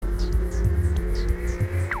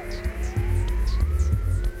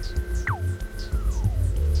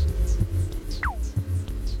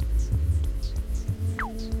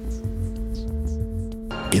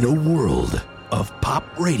In a world of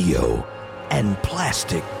pop radio and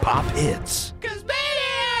plastic pop hits, 'cause baby,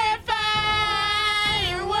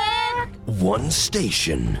 firework. one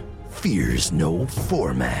station fears no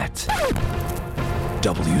format.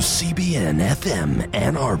 WCBN FM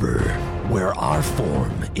Ann Arbor, where our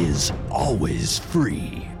form is always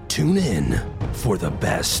free. Tune in for the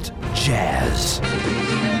best jazz,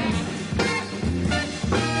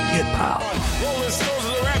 hip-hop, Rolling Stones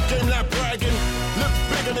of the rap game, not bragging. Look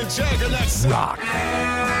bigger than Jagger, that's rock,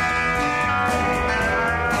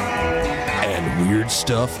 and weird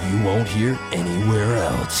stuff you won't hear anywhere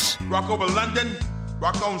else. Rock over London,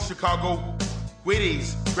 rock on Chicago.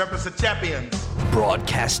 Wheaties, represent champions.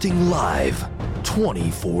 Broadcasting live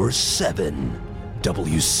 24/7.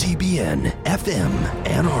 WCBN FM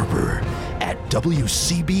Ann Arbor at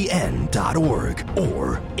WCBN.org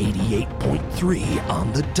or 88.3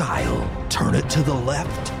 on the dial. Turn it to the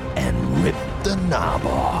left and rip the knob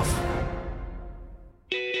off.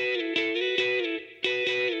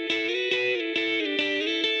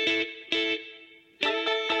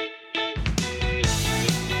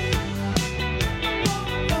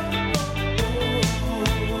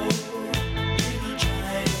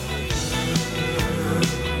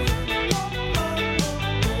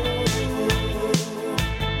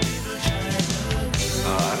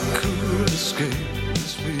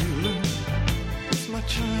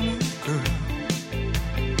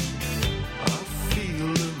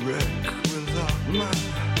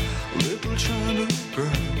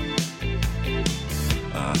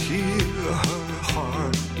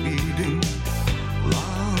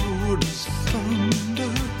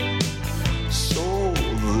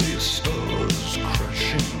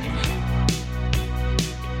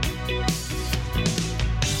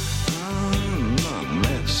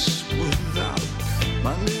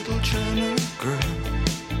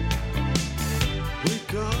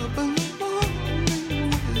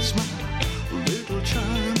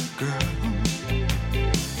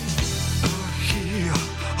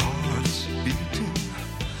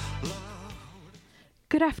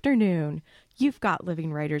 Good afternoon. You've got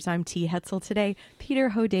Living Writers. I'm T. Hetzel. Today, Peter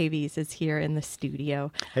Ho-Davies is here in the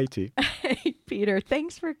studio. Hey, T. Hey, Peter.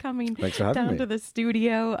 Thanks for coming down to the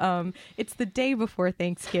studio. It's the day before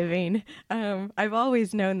Thanksgiving. I've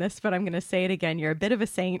always known this, but I'm going to say it again. You're a bit of a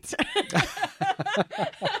saint.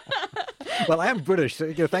 Well, I am British,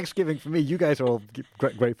 so Thanksgiving for me, you guys are all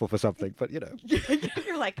grateful for something, but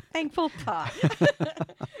You're like, thankful pot.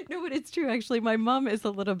 No, but it's true, actually. My mom is a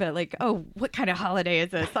little bit like, oh, what kind of holiday is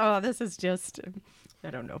this? Oh, this is just, I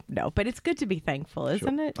don't know. No, but it's good to be thankful,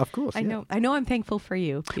 isn't it? Of course, I know I'm thankful for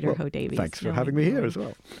you, Peter Ho-Davies. Thanks for having me here as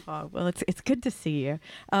well. Oh, well, it's good to see you.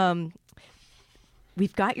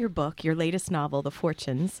 We've got your book, your latest novel, The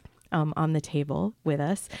Fortunes, on the table with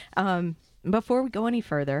us. Before we go any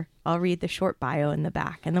further, I'll read the short bio in the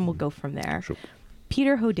back, and then we'll go from there. Sure.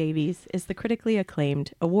 Peter Ho-Davies is the critically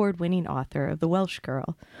acclaimed, award-winning author of The Welsh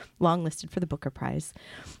Girl, longlisted for the Booker Prize,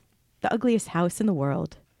 The Ugliest House in the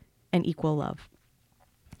World, and Equal Love.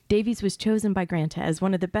 Davies was chosen by Granta as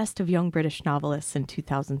one of the best of young British novelists in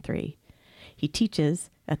 2003. He teaches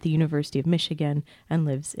at the University of Michigan and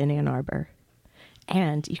lives in Ann Arbor.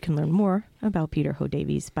 And you can learn more about Peter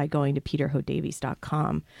Ho-Davies by going to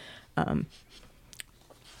peterhodavies.com.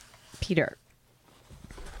 Peter,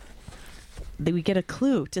 we get a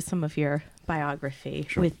clue to some of your biography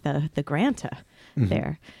with the Granta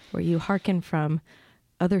there, where you hearken from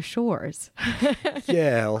other shores.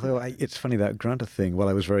 Yeah, although it's funny, that Granta thing, well,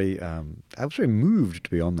 I was very moved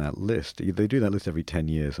to be on that list. They do that list every 10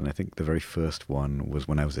 years, and I think the very first one was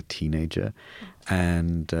when I was a teenager.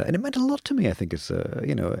 And it meant a lot to me, I think, as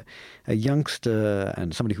a youngster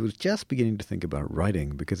and somebody who was just beginning to think about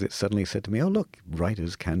writing, because it suddenly said to me, oh, look,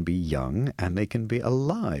 writers can be young and they can be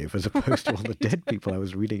alive, as opposed to all the dead people I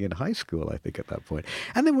was reading in high school, I think, at that point.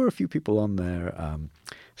 And there were a few people on there,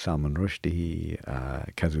 Salman Rushdie,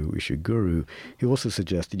 Kazuo Ishiguro, who also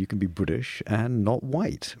suggested you can be British and not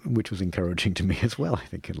white, which was encouraging to me as well, I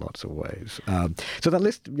think, in lots of ways. So that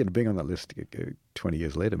list, being on that list 20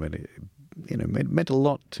 years later, meant a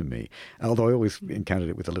lot to me. Although I always encountered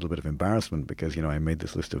it with a little bit of embarrassment because, I made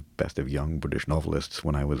this list of best of young British novelists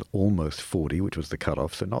when I was almost 40, which was the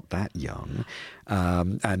cutoff, so not that young.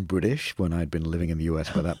 And British when I'd been living in the US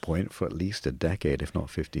by that point for at least a decade, if not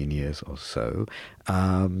 15 years or so.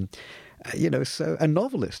 So a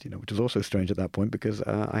novelist, which was also strange at that point because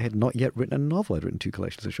I had not yet written a novel. I'd written 2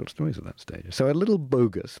 collections of short stories at that stage. So a little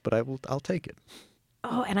bogus, but I'll take it.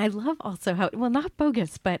 Oh, and I love also how, well, not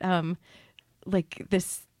bogus, but like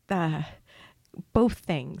this both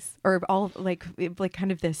things, or all like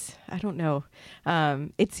kind of this, I don't know.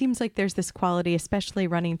 It seems like there's this quality, especially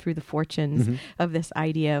running through the fortunes, of this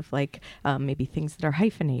idea of like maybe things that are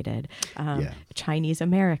hyphenated, Chinese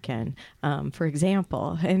American, for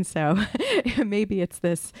example. And so maybe it's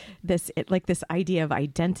this idea of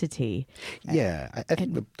identity. Yeah, I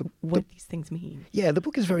think what these things mean. Yeah, the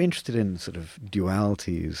book is very interested in sort of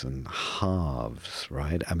dualities and halves,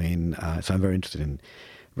 right? I mean, so I'm very interested in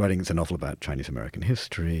writing a novel about Chinese-American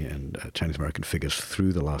history and Chinese-American figures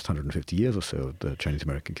through the last 150 years or so of the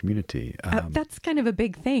Chinese-American community. That's kind of a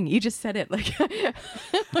big thing. You just said it like, the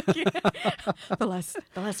last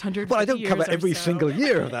 150 years. Well, I don't cover every single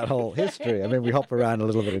year of that whole history. I mean, we hop around a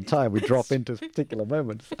little bit in time. We drop into particular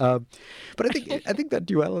moments. But I think that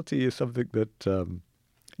duality is something that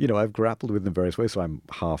I've grappled with in various ways. So I'm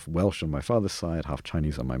half Welsh on my father's side, half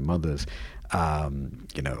Chinese on my mother's.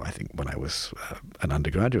 I think when I was an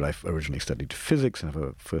undergraduate, I originally studied physics and have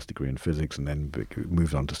a first degree in physics, and then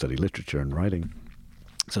moved on to study literature and writing.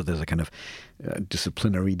 So there's a kind of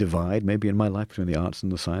disciplinary divide maybe in my life between the arts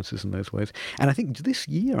and the sciences in those ways. And I think this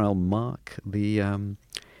year I'll mark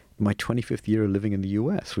my 25th year of living in the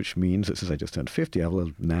US, which means that since I just turned 50,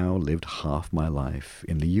 I've now lived half my life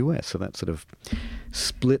in the US. So that sort of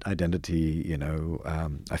split identity,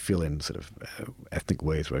 I feel in sort of ethnic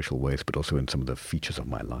ways, racial ways, but also in some of the features of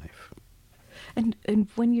my life. And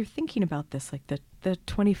when you're thinking about this, like the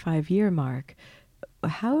 25-year mark,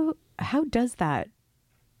 how does that?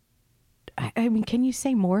 I mean, can you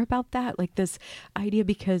say more about that? Like this idea,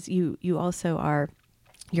 because you also are.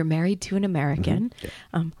 You're married to an American.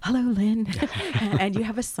 Mm-hmm. Hello, Lynn. And you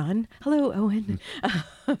have a son. Hello, Owen.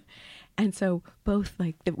 And so both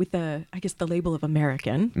like with the label of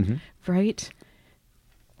American, right?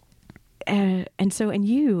 And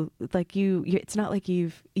you, it's not like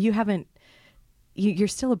you're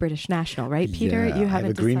still a British national, right, Peter? Yeah, you I have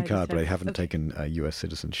a green card, but I haven't taken U.S.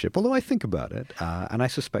 citizenship, although I think about it, and I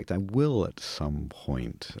suspect I will at some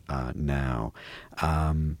point now.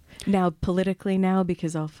 Now, politically now,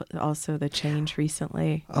 because of also the change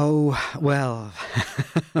recently? Oh, well,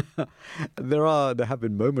 there have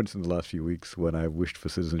been moments in the last few weeks when I wished for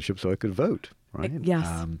citizenship so I could vote, right?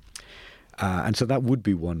 Yes. And so that would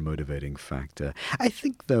be one motivating factor. I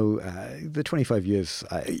think, though, the 25 years,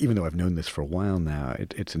 even though I've known this for a while now,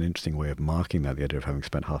 it's an interesting way of marking that, the idea of having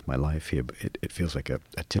spent half my life here. But it feels like a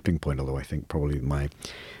tipping point, although I think probably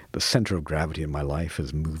the center of gravity in my life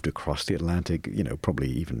has moved across the Atlantic, probably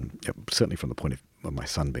even, certainly from the point of my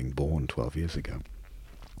son being born 12 years ago,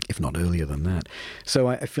 if not earlier than that. So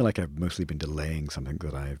I feel like I've mostly been delaying something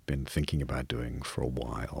that I've been thinking about doing for a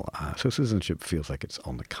while. So citizenship feels like it's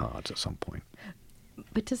on the cards at some point.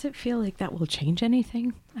 But does it feel like that will change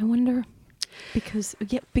anything, I wonder? Because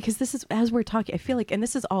this is, as we're talking, I feel like, and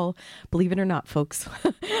this is all, believe it or not, folks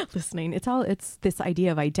listening, it's this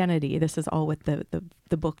idea of identity. This is all what the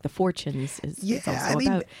book, The Fortunes, is also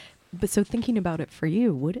about. But so thinking about it for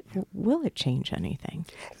you, will it change anything?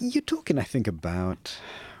 You're talking, I think, about,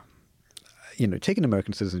 taking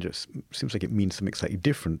American citizenship seems like it means something slightly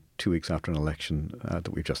different 2 weeks after an election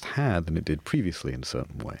that we've just had than it did previously in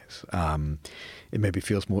certain ways. It maybe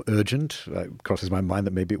feels more urgent. It crosses my mind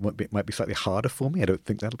that maybe it might be slightly harder for me. I don't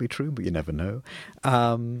think that'll be true, but you never know.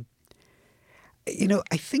 I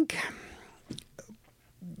think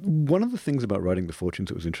one of the things about writing The Fortunes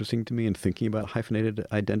that was interesting to me and thinking about hyphenated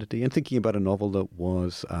identity and thinking about a novel that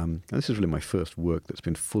was, and this is really my first work that's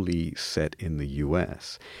been fully set in the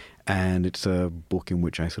US. And it's a book in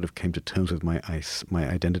which I sort of came to terms with my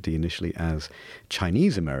identity initially as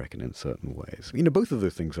Chinese American in certain ways. Both of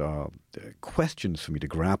those things are questions for me to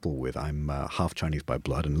grapple with. I'm half Chinese by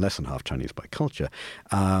blood and less than half Chinese by culture.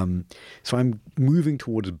 So I'm moving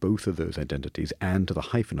towards both of those identities and to the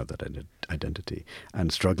hyphen of that identity,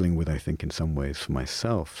 and struggling with, I think, in some ways for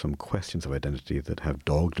myself, some questions of identity that have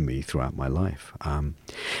dogged me throughout my life.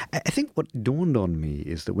 I think what dawned on me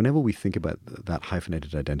is that whenever we think about that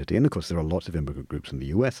hyphenated identity, and of course there are lots of immigrant groups in the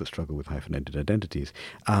US that struggle with hyphenated identities,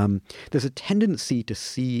 there's a tendency to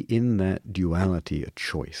see in that duality a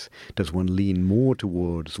choice. Does one lean more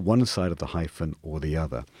towards one side of the hyphen or the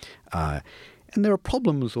other? And there are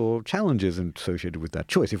problems or challenges associated with that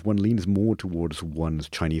choice. If one leans more towards one's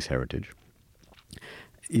Chinese heritage,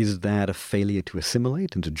 is that a failure to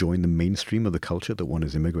assimilate and to join the mainstream of the culture that one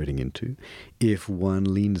is immigrating into? If one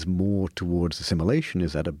leans more towards assimilation,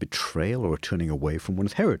 is that a betrayal or a turning away from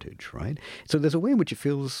one's heritage, right? So there's a way in which it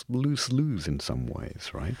feels lose-lose in some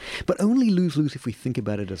ways, right? But only lose-lose if we think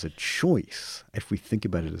about it as a choice, if we think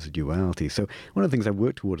about it as a duality. So one of the things I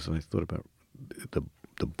worked towards when I thought about the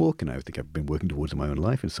book, and I think I've been working towards in my own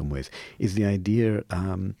life in some ways, is the idea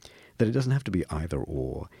that it doesn't have to be either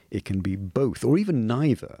or. It can be both, or even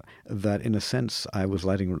neither. That in a sense, I was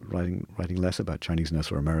writing less about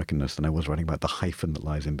Chineseness or Americanness than I was writing about the hyphen that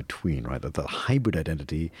lies in between, right? That the hybrid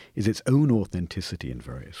identity is its own authenticity in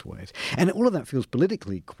various ways. And all of that feels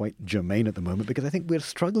politically quite germane at the moment, because I think we're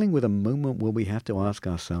struggling with a moment where we have to ask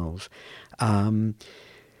ourselves,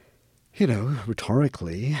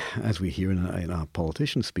 rhetorically, as we hear in our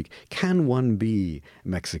politicians speak, can one be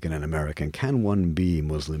Mexican and American? Can one be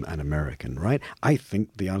Muslim and American, right? I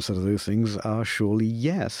think the answer to those things are surely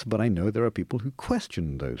yes, but I know there are people who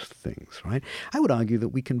question those things, right? I would argue that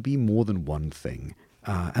we can be more than one thing.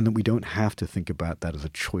 And that we don't have to think about that as a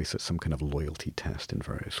choice as some kind of loyalty test in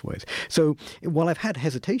various ways. So while I've had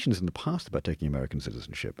hesitations in the past about taking American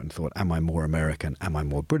citizenship and thought, am I more American? Am I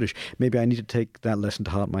more British? Maybe I need to take that lesson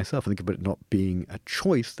to heart myself and think about it not being a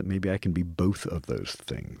choice, that maybe I can be both of those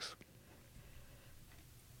things.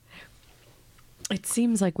 It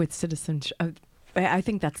seems like with citizenship, I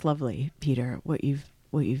think that's lovely, Peter, what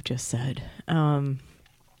you've just said.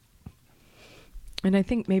 And I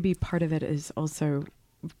think maybe part of it is also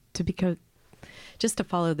just to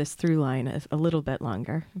follow this through line a little bit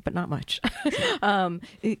longer, but not much.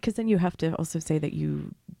 Because then you have to also say that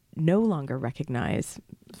you no longer recognize,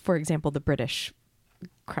 for example, the British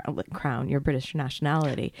crown, your British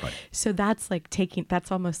nationality. Right. So that's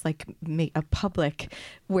that's almost like a public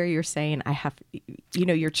where you're saying,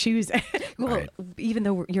 you're choosing. Well, right. Even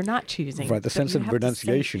though you're not choosing. Right, the sense of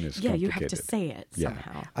renunciation is complicated. Yeah, you have to say it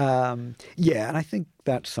somehow. And I think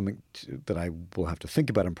that's something that I will have to think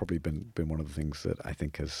about, and probably been one of the things that I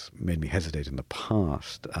think has made me hesitate in the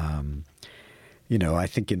past. I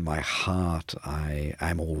think in my heart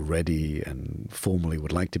I'm already and formally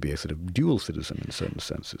would like to be a sort of dual citizen in certain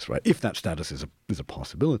senses, right? If that status is a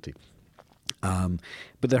possibility.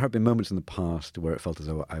 But there have been moments in the past where it felt as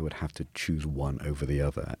though I would have to choose one over the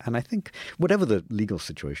other. And I think whatever the legal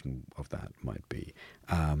situation of that might be,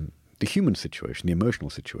 the human situation, the emotional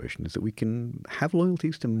situation, is that we can have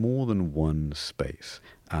loyalties to more than one space,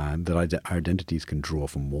 and that our identities can draw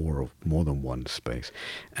from more than one space.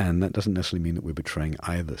 And that doesn't necessarily mean that we're betraying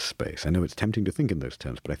either space. I know it's tempting to think in those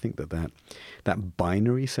terms, but I think that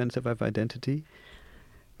binary sense of identity,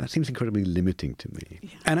 that seems incredibly limiting to me. Yeah.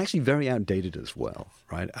 And actually very outdated as well,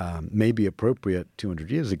 right? Maybe appropriate 200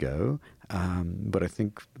 years ago, but I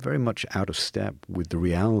think very much out of step with the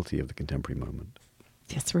reality of the contemporary moment.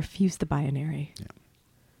 Yes, refuse the binary. Yeah.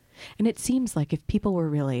 And it seems like if people were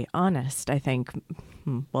really honest, I think,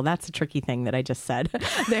 well, that's a tricky thing that I just said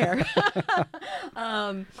there.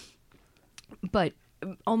 But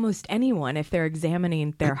almost anyone, if they're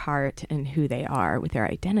examining their heart and who they are with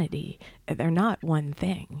their identity, they're not one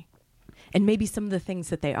thing. And maybe some of the things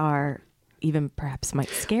that they are even perhaps might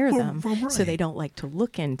scare them, right. So they don't like to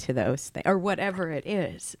look into those things, or whatever it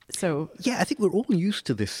is. So yeah, I think we're all used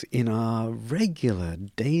to this in our regular,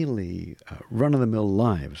 daily, run-of-the-mill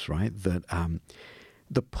lives, right? That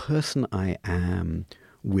the person I am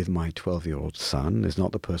with my 12-year-old son is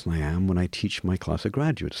not the person I am when I teach my class of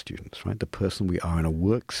graduate students, right? The person we are in a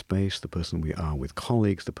workspace, the person we are with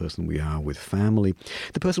colleagues, the person we are with family,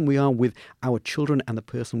 the person we are with our children, and the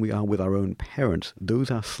person we are with our own parents.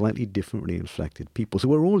 Those are slightly differently inflected people. So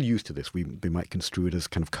we're all used to this. We might construe it as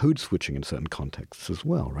kind of code switching in certain contexts as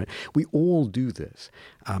well, right? We all do this.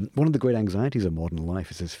 One of the great anxieties of modern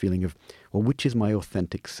life is this feeling of, well, which is my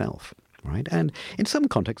authentic self? Right? And in some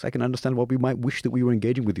contexts, I can understand why we might wish that we were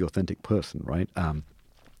engaging with the authentic person, right?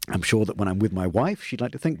 I'm sure that when I'm with my wife, she'd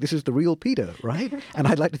like to think this is the real Peter, right? And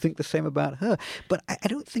I'd like to think the same about her. But I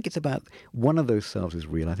don't think it's about one of those selves is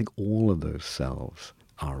real. I think all of those selves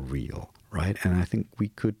are real, right? And I think we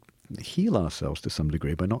could heal ourselves to some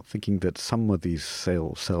degree by not thinking that some of these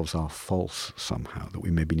selves are false somehow, that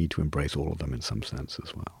we maybe need to embrace all of them in some sense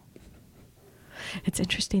as well. It's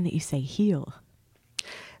interesting that you say heal.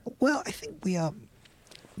 Well, I think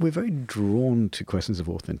we're very drawn to questions of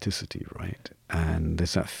authenticity, right? And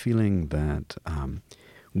there's that feeling that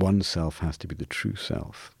one self has to be the true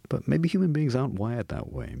self. But maybe human beings aren't wired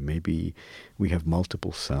that way. Maybe we have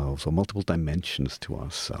multiple selves or multiple dimensions to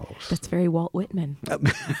ourselves. That's very Walt Whitman.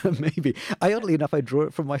 Maybe. Oddly enough, I draw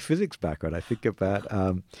it from my physics background. I think about...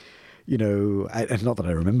 it's not that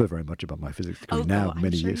I remember very much about my physics degree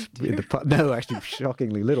many years in the past. No, actually,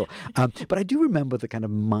 shockingly little. But I do remember the kind of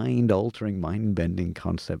mind-altering, mind-bending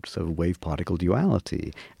concepts of wave-particle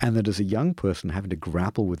duality, and that as a young person having to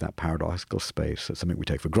grapple with that paradoxical space, that something we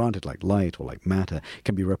take for granted, like light or like matter,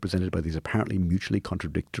 can be represented by these apparently mutually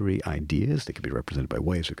contradictory ideas. They can be represented by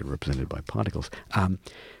waves, they can be represented by particles.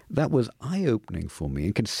 that was eye-opening for me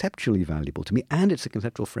and conceptually valuable to me. And it's a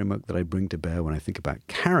conceptual framework that I bring to bear when I think about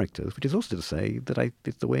characters, which is also to say that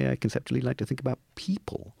it's the way I conceptually like to think about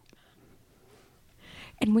people.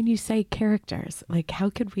 And when you say characters, like how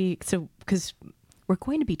could we, because we're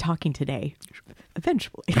going to be talking today,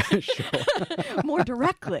 eventually, more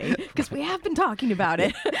directly, because we have been talking about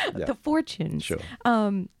it, the Fortunes. Sure.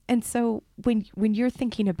 And so when you're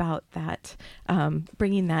thinking about that,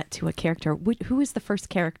 bringing that to a character, who is the first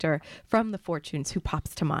character from the Fortunes who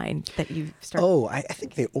pops to mind that you start? Oh, I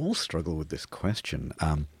think they all struggle with this question.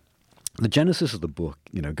 The genesis of the book,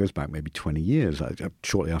 goes back maybe 20 years,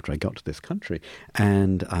 shortly after I got to this country.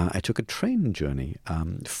 And I took a train journey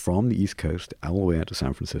from the East Coast all the way out to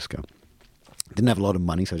San Francisco. Didn't have a lot of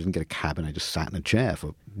money, so I didn't get a cab, and I just sat in a chair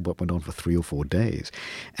for what went on for 3 or 4 days.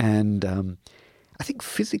 And I think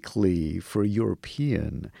physically, for a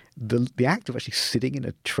European, the act of actually sitting in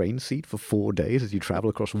a train seat for 4 days as you travel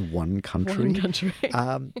across one country,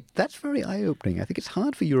 that's very eye-opening. I think it's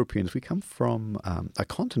hard for Europeans. We come from a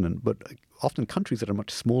continent, but often countries that are much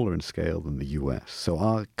smaller in scale than the US. So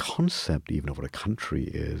our concept even of what a country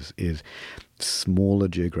is smaller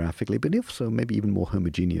geographically, but also maybe even more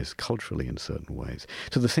homogeneous culturally in certain ways.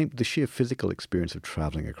 So the sheer physical experience of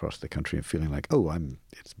traveling across the country and feeling like,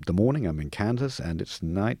 it's the morning, I'm in Kansas, and it's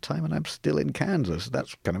nighttime, and I'm still in Kansas.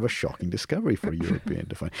 That's kind of a shocking discovery for a European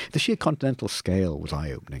to find. The sheer continental scale was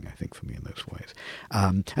eye-opening, I think, for me in those ways.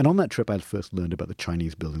 And on that trip, I first learned about the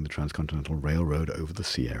Chinese building the Transcontinental Railroad over the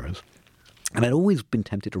Sierras. And I'd always been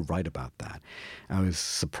tempted to write about that. I was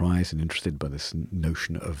surprised and interested by this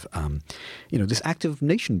notion of, this act of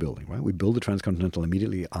nation building, right? We build the Transcontinental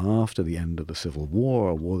immediately after the end of the Civil War,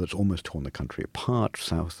 a war that's almost torn the country apart,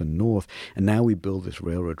 south and north. And now we build this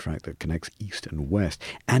railroad track that connects east and west.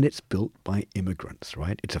 And it's built by immigrants,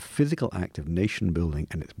 right? It's a physical act of nation building,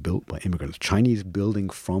 and it's built by immigrants. Chinese building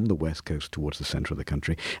from the west coast towards the center of the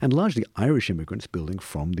country, and largely Irish immigrants building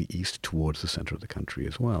from the east towards the center of the country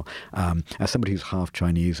as well. As somebody who's half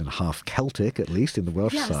Chinese and half Celtic, at least in the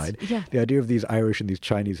Welsh side, the idea of these Irish and these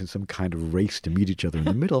Chinese in some kind of race to meet each other in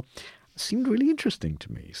the middle seemed really interesting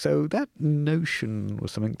to me. So that notion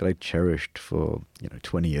was something that I cherished for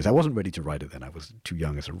 20 years. I wasn't ready to write it then. I was too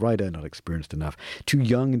young as a writer, not experienced enough. Too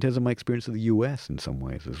young in terms of my experience of the US in some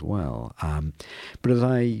ways as well. But as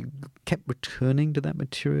I kept returning to that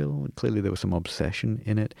material, clearly there was some obsession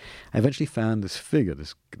in it, I eventually found this figure,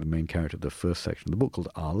 the main character of the first section of the book, called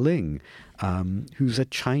Ah Ling, who's a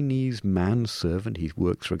Chinese manservant. He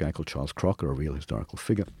works for a guy called Charles Crocker, a real historical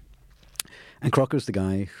figure. And Crocker's the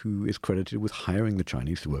guy who is credited with hiring the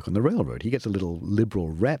Chinese to work on the railroad. He gets a little liberal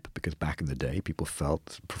rep because back in the day, people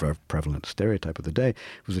felt the prevalent stereotype of the day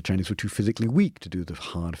was the Chinese were too physically weak to do the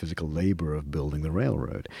hard physical labor of building the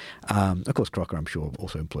railroad. Of course, Crocker, I'm sure,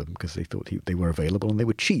 also employed them because they thought they were available and they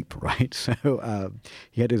were cheap, right? So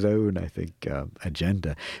he had his own, I think,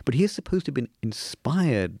 agenda. But he is supposed to have been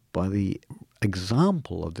inspired by the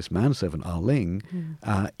example of this manservant, Ah Ling,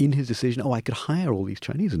 in his decision, I could hire all these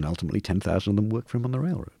Chinese, and ultimately 10,000 of them worked for him on the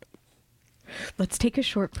railroad. Let's take a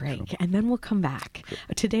short break, and then we'll come back.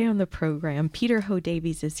 Today on the program, Peter Ho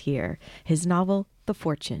Davies is here. His novel, The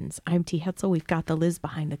Fortunes. I'm T. Hetzel. We've got the Liz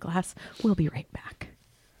behind the glass. We'll be right back.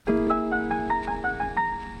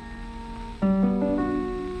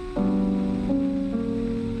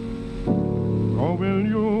 Oh, will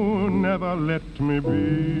you never let me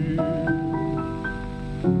be?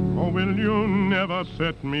 Oh, will you never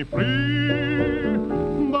set me free?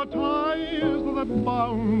 The ties that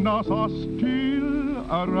bound us are still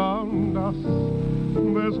around us.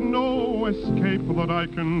 There's no escape that I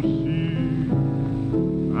can see.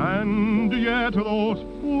 And yet those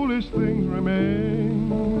foolish things remain.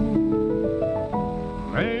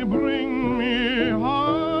 They bring me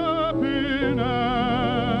happiness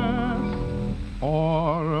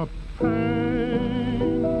or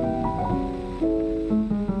pain.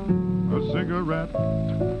 A cigarette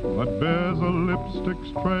that bears a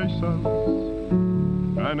lipstick's traces,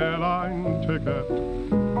 an airline ticket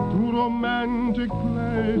to romantic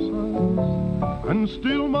places, and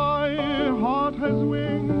still my heart has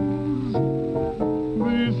wings.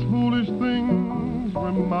 These foolish things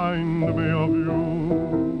remind me of you.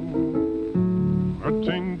 A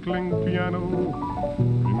tinkling piano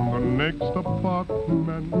in the next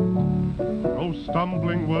apartment, those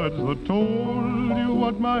stumbling words that told you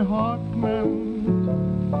what my heart meant.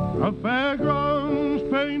 A fairground's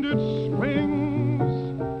painted swings.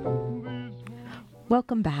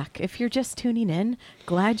 Welcome back. If you're just tuning in,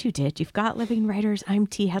 glad you did. You've got Living Writers. I'm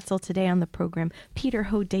T. Hetzel. Today on the program, Peter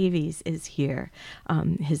Ho Davies is here.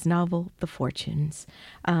 His novel, The Fortunes.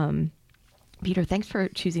 Peter, thanks for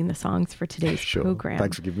choosing the songs for today's program.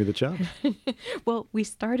 Thanks for giving me the chance. Well, we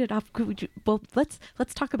started off.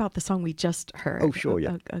 Let's talk about the song we just heard. Oh, sure,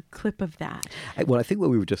 yeah. A clip of that. Well, I think what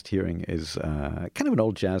we were just hearing is kind of an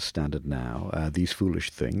old jazz standard now. These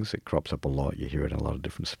Foolish Things. It crops up a lot. You hear it in a lot of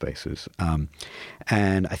different spaces.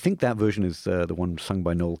 And I think that version is the one sung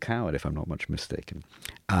by Noel Coward, if I'm not much mistaken.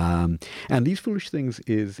 And These Foolish Things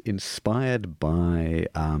is inspired by...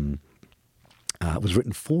 was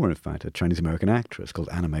written for, in fact, a Chinese-American actress called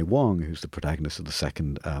Anna May Wong, who's the protagonist of the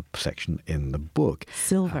second section in the book.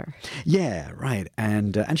 Silver. Yeah, right.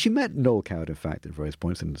 And she met Noel Coward, in fact, at various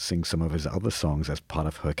points and sings some of his other songs as part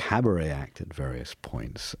of her cabaret act at various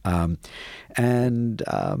points.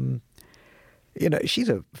 You know, she's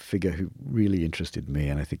a figure who really interested me,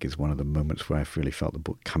 and I think is one of the moments where I've really felt the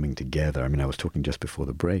book coming together. I mean, I was talking just before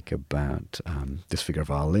the break about this figure of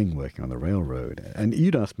Ah Ling working on the railroad, and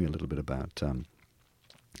you'd asked me a little bit about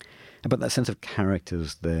that sense of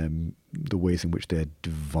characters, the ways in which they're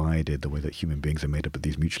divided, the way that human beings are made up of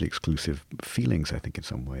these mutually exclusive feelings, I think, in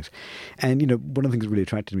some ways. And, you know, one of the things that really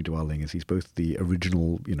attracted me to Ah Ling is he's both the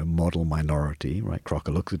original, you know, model minority, right?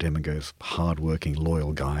 Crocker looks at him and goes, hard-working,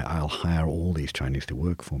 loyal guy, I'll hire all these Chinese to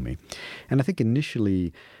work for me. And I think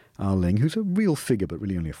initially Ah Ling, who's a real figure but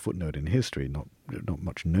really only a footnote in history, not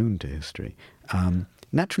much known to history,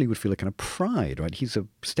 naturally would feel a kind of pride, right? He's a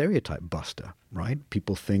stereotype buster, right?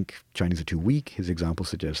 People think Chinese are too weak. His example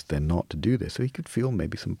suggests they're not to do this. So he could feel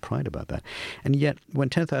maybe some pride about that. And yet, when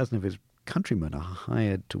 10,000 of his countrymen are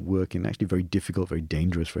hired to work in actually very difficult, very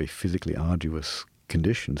dangerous, very physically arduous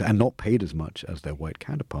conditions and not paid as much as their white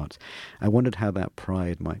counterparts, I wondered how that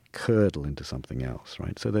pride might curdle into something else,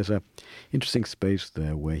 right? So there's a interesting space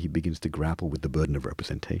there where he begins to grapple with the burden of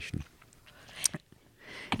representation.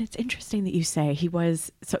 And it's interesting that you say he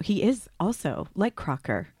is also, like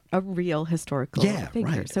Crocker, a real historical figure.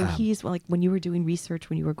 Right. So he's like, when you were doing research,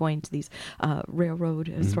 when you were going to these railroad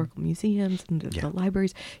historical museums and the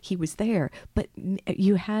libraries, he was there. But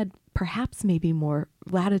you had perhaps maybe more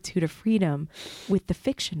latitude of freedom with the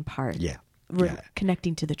fiction part.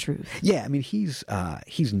 Connecting to the truth. Yeah, I mean, he's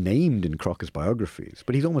named in Crocker's biographies,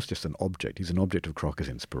 but he's almost just an object. He's an object of Crocker's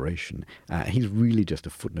inspiration. He's really just a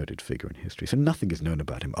footnoted figure in history. So nothing is known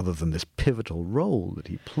about him other than this pivotal role that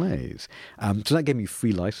he plays. So that gave me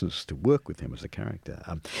free license to work with him as a character.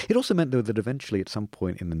 It also meant, though, that eventually at some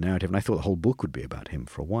point in the narrative, and I thought the whole book would be about him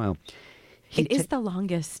for a while. It is the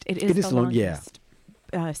longest. It is the longest.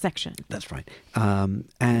 Section. That's right.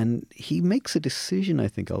 And he makes a decision, I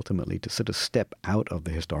think, ultimately to sort of step out of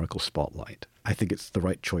the historical spotlight. I think it's the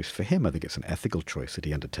right choice for him. I think it's an ethical choice that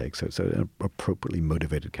he undertakes. So it's an appropriately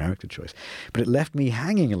motivated character choice. But it left me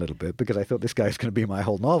hanging a little bit because I thought this guy's going to be my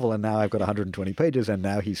whole novel, and now I've got 120 pages, and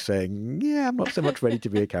now he's saying, yeah, I'm not so much ready to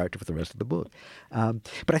be a character for the rest of the book.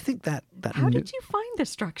 But I think that... How did you find the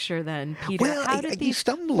structure then, Peter? Well, How did you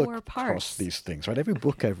stumble across these things, right? Every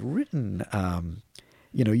book I've written...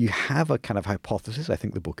 you know, you have a kind of hypothesis. I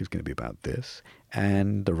think the book is going to be about this.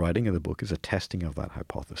 And the writing of the book is a testing of that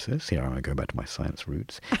hypothesis. Here I'm going back to my science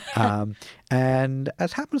roots. And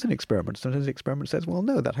as happens in experiments, sometimes the experiment says, well,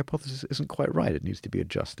 no, that hypothesis isn't quite right. It needs to be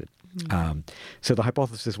adjusted. So the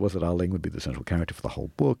hypothesis was that Ah Ling would be the central character for the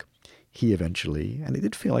whole book. He eventually, and it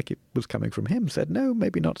did feel like it was coming from him, said, no,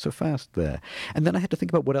 maybe not so fast there. And then I had to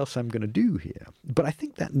think about what else I'm going to do here. But I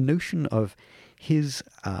think that notion of his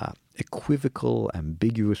equivocal,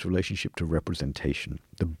 ambiguous relationship to representation,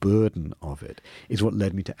 the burden of it, is what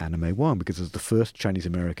led me to Anna May Wong, because as the first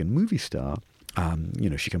Chinese-American movie star, you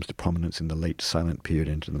know, she comes to prominence in the late silent period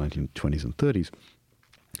into the 1920s and 30s.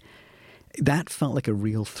 That felt like a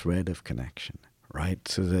real thread of connection, right?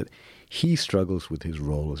 So that he struggles with his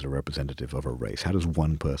role as a representative of a race. How does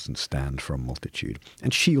one person stand for a multitude?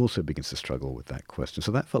 And she also begins to struggle with that question.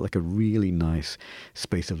 So that felt like a really nice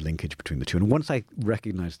space of linkage between the two. And once I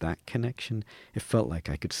recognized that connection, it felt like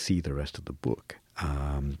I could see the rest of the book.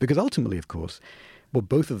 Because ultimately, of course, what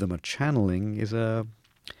both of them are channeling is an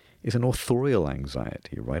authorial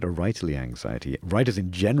anxiety, right? A writerly anxiety. Writers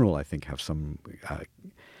in general, I think, have some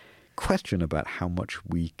question about how much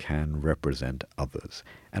we can represent others.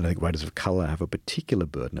 And I think writers of color have a particular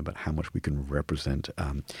burden about how much we can represent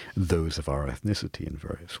those of our ethnicity in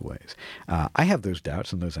various ways. I have those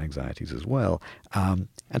doubts and those anxieties as well. And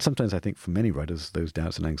sometimes I think for many writers, those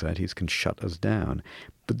doubts and anxieties can shut us down.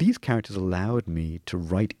 But these characters allowed me to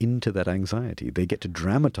write into that anxiety. They get to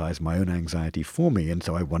dramatize my own anxiety for me, and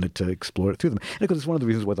so I wanted to explore it through them. And of course, it's one of the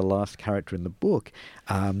reasons why the last character in the book,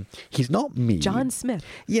 he's not me. John Smith.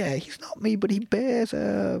 Yeah, he's not me, but he bears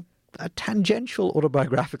a a tangential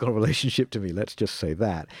autobiographical relationship to me, let's just say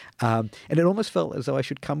that. And it almost felt as though I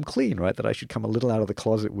should come clean, right? That I should come a little out of the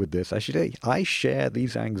closet with this. I share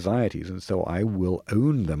these anxieties, and so I will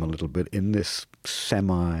own them a little bit in this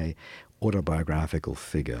semi-autobiographical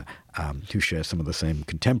figure who shares some of the same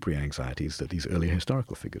contemporary anxieties that these earlier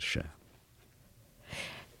historical figures share.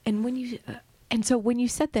 And when you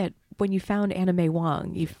said that when you found Anna May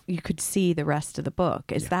Wong, you could see the rest of the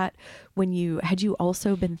book. Is that when had you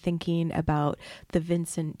also been thinking about the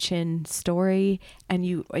Vincent Chin story, and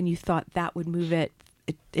you thought that would move it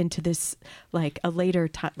into this like a later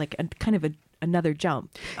time, like a kind of another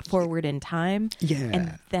jump forward in time?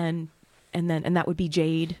 Yeah. And that would be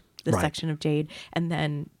Jade, the section of Jade, and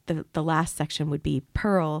then the last section would be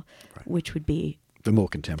Pearl, which would be the more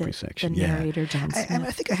contemporary section. The narrator, John Smith.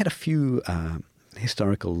 I think I had a few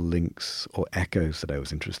historical links or echoes that I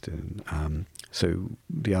was interested in. So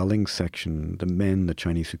the Ao Ling section, the men, the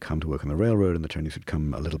Chinese who come to work on the railroad, and the Chinese who'd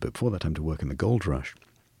come a little bit before that time to work in the gold rush.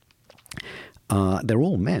 They're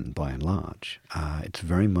all men, by and large. It's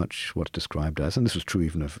very much what's described as, and this was true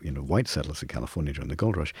even of white settlers in California during the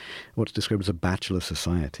gold rush, what's described as a bachelor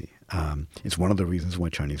society. It's one of the reasons why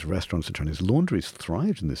Chinese restaurants and Chinese laundries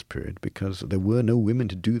thrived in this period, because there were no women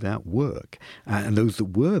to do that work. And those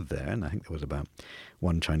that were there, and I think there was about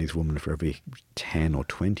one Chinese woman for every 10 or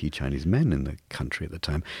 20 Chinese men in the country at the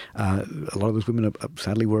time, a lot of those women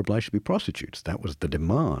sadly were obliged to be prostitutes. That was the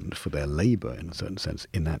demand for their labor, in a certain sense,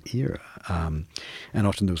 in that era. And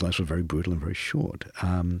often those lives were very brutal and very short.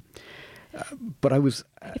 But I was...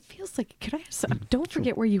 it feels like... Could I have some... Don't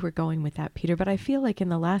forget where you were going with that, Peter, but I feel like in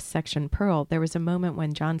the last section, Pearl, there was a moment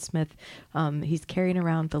when John Smith, he's carrying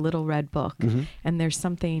around the little red book, and there's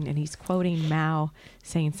something, and he's quoting Mao,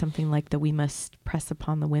 saying something like that we must press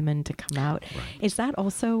upon the women to come out. Right. Is that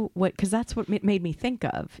also what... Because that's what it made me think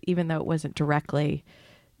of, even though it wasn't directly...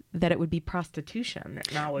 that it would be prostitution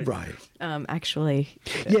that Mao was actually...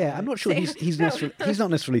 Yeah, I'm not sure he's not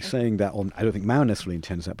necessarily saying that, or I don't think Mao necessarily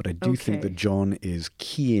intends that, but I do think that John is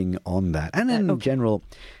keying on that. And in general,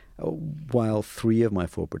 while 3 of my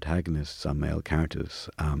 4 protagonists are male characters,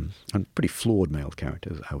 and pretty flawed male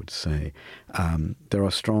characters, I would say, there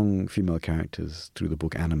are strong female characters through the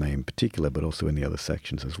book Anime in particular, but also in the other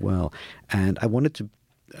sections as well. And I wanted to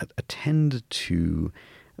attend to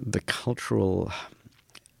the cultural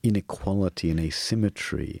inequality and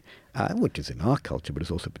asymmetry, which is in our culture, but is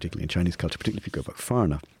also particularly in Chinese culture, particularly if you go back far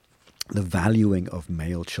enough, the valuing of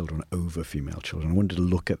male children over female children. I wanted to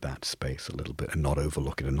look at that space a little bit and not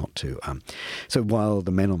overlook it, and not to. So while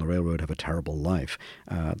the men on the railroad have a terrible life,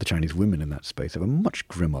 the Chinese women in that space have a much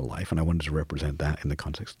grimmer life, and I wanted to represent that in the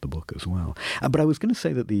context of the book as well. But I was going to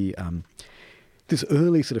say that this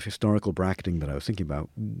early sort of historical bracketing that I was thinking about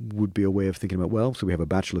would be a way of thinking about, well, so we have a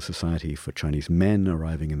bachelor society for Chinese men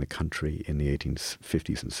arriving in the country in the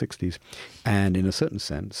 1850s and 60s, and in a certain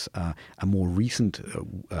sense, a more recent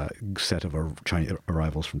set of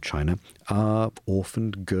arrivals from China are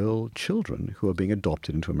orphaned girl children who are being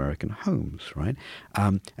adopted into American homes, right?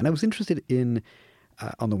 And I was interested in,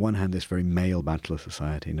 on the one hand, this very male bachelor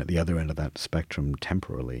society, and at the other end of that spectrum,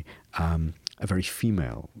 temporarily, a very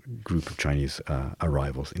female group of Chinese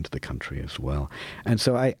arrivals into the country as well. And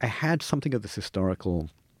so I had something of this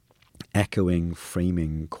historical echoing,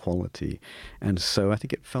 framing quality. And so I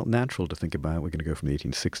think it felt natural to think about, we're going to go from the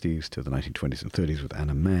 1860s to the 1920s and 30s with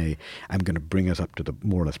Anna May. I'm going to bring us up to the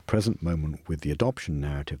more or less present moment with the adoption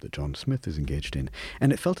narrative that John Smith is engaged in.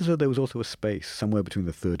 And it felt as though there was also a space somewhere between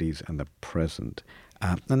the 30s and the present.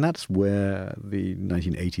 And that's where the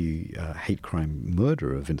 1980 hate crime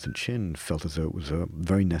murder of Vincent Chin felt as though it was a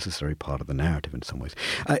very necessary part of the narrative in some ways.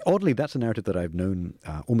 Oddly, that's a narrative that I've known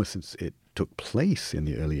almost since it took place in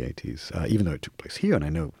the early 80s, even though it took place here, and I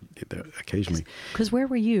know there occasionally. Because where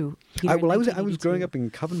were you, Peter, I was growing up in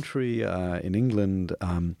Coventry in England,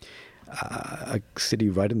 a city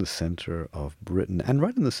right in the centre of Britain, and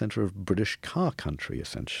right in the centre of British car country,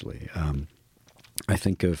 essentially. I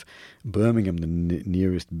think of Birmingham, the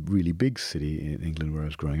nearest really big city in England where I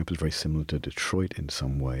was growing up, is very similar to Detroit in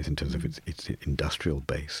some ways, in terms of its industrial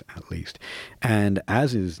base, at least. And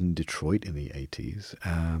as is in Detroit in the 80s,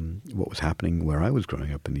 what was happening where I was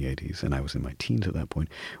growing up in the 80s, and I was in my teens at that point,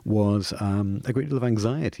 was a great deal of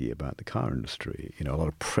anxiety about the car industry. You know, a lot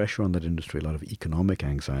of pressure on that industry, a lot of economic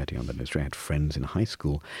anxiety on that industry. I had friends in high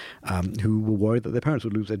school who were worried that their parents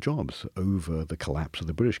would lose their jobs over the collapse of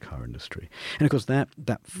the British car industry. And of course,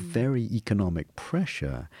 that very economic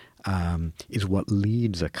pressure is what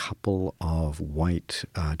leads a couple of white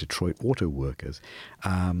Detroit auto workers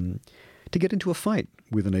to get into a fight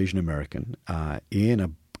with an Asian American in a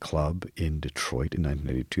club in Detroit in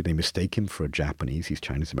 1982. They mistake him for a Japanese. He's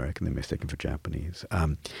Chinese-American. They mistake him for Japanese.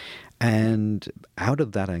 And out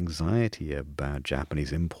of that anxiety about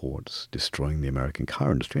Japanese imports destroying the American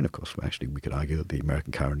car industry, and of course, actually, we could argue that the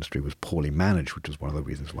American car industry was poorly managed, which was one of the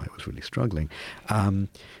reasons why it was really struggling.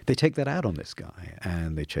 They take that out on this guy,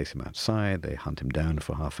 and they chase him outside. They hunt him down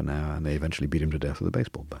for half an hour, and they eventually beat him to death with a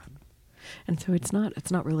baseball bat. And so it's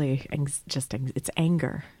not really it's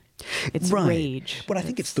anger. It's right. Rage. Well, I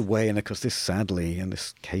think it's the way, and of course this sadly, and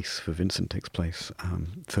this case for Vincent takes place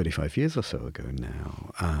 35 years or so ago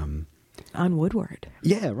now. On Woodward.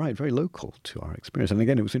 Yeah, right, very local to our experience. And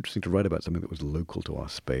again, it was interesting to write about something that was local to our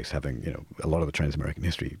space, having, a lot of the Chinese American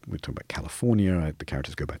history. We're talking about California, the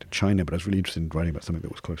characters go back to China, but I was really interested in writing about something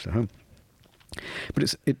that was close to home.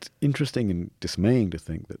 But it's interesting and dismaying to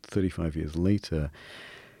think that 35 years later,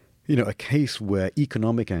 a case where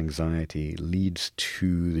economic anxiety leads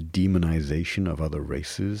to the demonization of other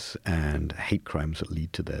races and hate crimes that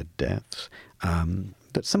lead to their deaths,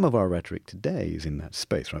 that some of our rhetoric today is in that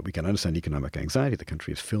space, right? We can understand economic anxiety. The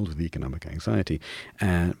country is filled with economic anxiety.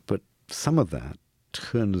 But some of that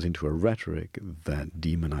turns into a rhetoric that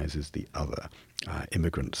demonizes the other,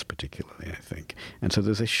 immigrants particularly, I think. And so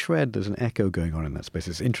there's an echo going on in that space.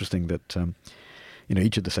 It's interesting that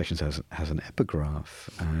each of the sections has an epigraph,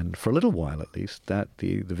 and for a little while at least, that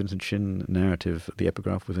the Vincent Chin narrative, the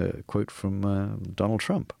epigraph was a quote from Donald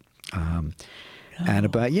Trump. And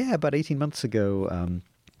about 18 months ago,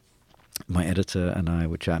 my editor and I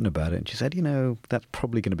were chatting about it, and she said, that's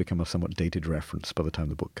probably going to become a somewhat dated reference by the time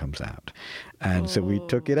the book comes out. And so we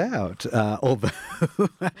took it out, although,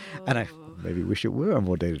 and I maybe wish it were a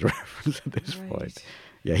more dated reference at this point.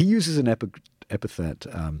 Yeah, he uses an epithet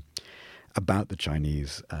about the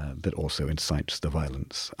Chinese that also incites the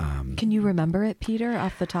violence. Can you remember it, Peter,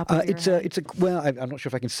 off the top of your head? I'm not sure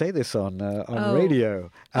if I can say this on radio.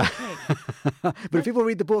 Okay. But if people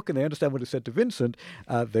read the book and they understand what it said to Vincent,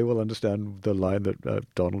 they will understand the line that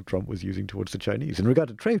Donald Trump was using towards the Chinese in regard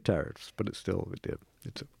to trade tariffs. But it's a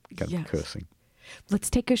kind of cursing. Let's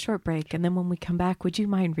take a short break, and then when we come back, would you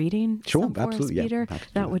mind reading? Sure, some for absolutely, us, Peter? Yeah,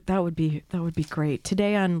 absolutely. That would be great.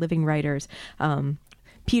 Today on Living Writers,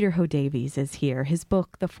 Peter Ho Davies is here. His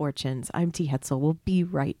book, The Fortunes. I'm T. Hetzel. We'll be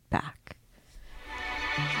right back.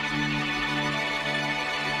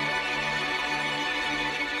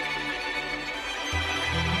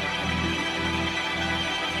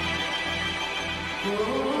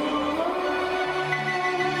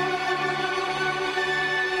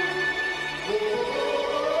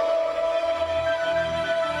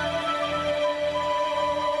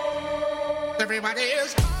 Everybody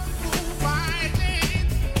is fighting.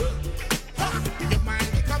 Your mind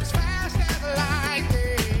becomes fast as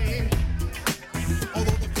lightning.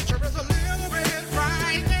 Although the future is a little bit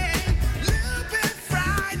frightening. The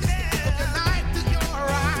life that you're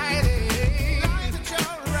riding.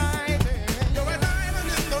 You're an island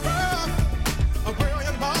in the rough, a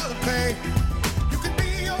brilliant ball of clay. You could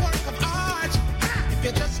be a work of art if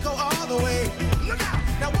you just go all the way. Look out!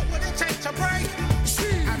 Now what would it take to break?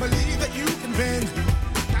 I believe that you can bend.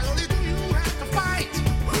 Not only do you have to fight,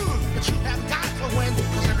 but you have got to win.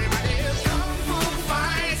 'Cause everybody is kung fu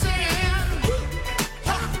fighting.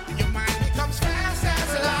 Your mind becomes fast as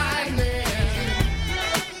lightning.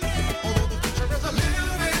 Although the future is a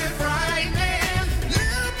little bit frightening.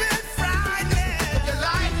 But your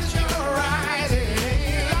life is your riding.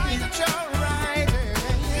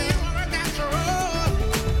 You're a natural.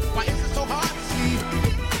 Why is it so hard to see?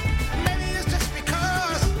 Maybe it's just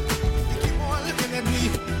because you keep on looking at me.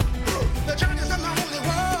 The journey's a lonely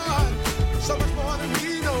one, so much more than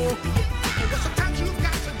we know. But sometimes you've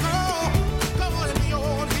got to go on and be your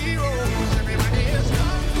own hero. 'Cause everybody is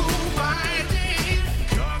kung fu fighting.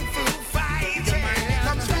 Your mind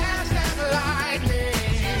becomes fast as lightning.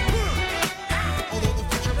 Although the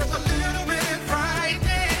future is a little bit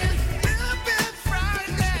frightening. But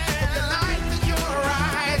the life that you're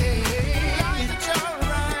riding.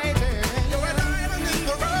 You're an island in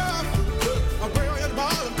the rough, a brilliant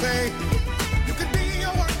ball of clay. You could be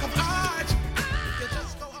a work of art if you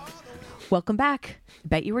just go all the way. Welcome back.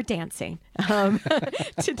 Bet you were dancing.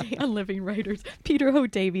 Today on Living Writers, Peter Ho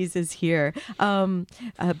Davies is here.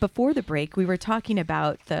 Before the break, we were talking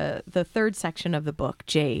about the third section of the book,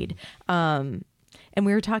 Jade. And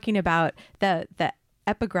we were talking about the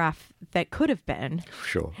epigraph that could have been.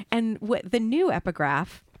 Sure. And the new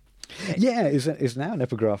epigraph. Yeah, is now an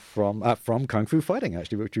epigraph from Kung Fu Fighting,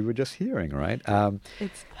 actually, which we were just hearing, right?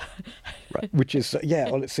 It's Right, which is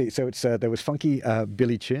well, let's see. So it's there was Funky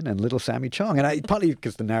Billy Chin and Little Sammy Chong, and partly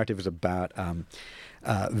because the narrative is about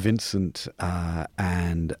Vincent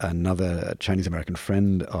and another Chinese-American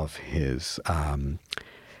friend of his,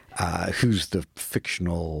 who's the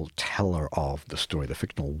fictional teller of the story, the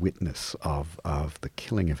fictional witness of the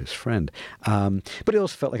killing of his friend. But it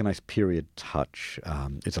also felt like a nice period touch.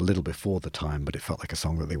 It's a little before the time, but it felt like a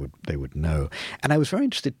song that they would know. And I was very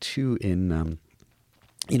interested too in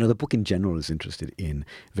the book in general is interested in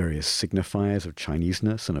various signifiers of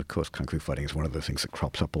Chineseness, and of course, kung fu fighting is one of the things that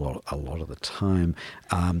crops up a lot of the time.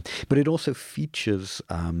 But it also features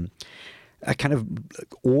a kind of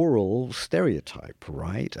oral stereotype,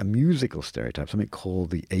 right? A musical stereotype, something called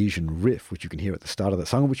the Asian riff, which you can hear at the start of that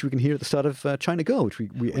song, which we can hear at the start of China Girl, which we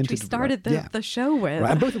entered. We started the show with. Right,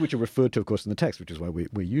 and both of which are referred to, of course, in the text, which is why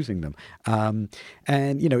we're using them. And,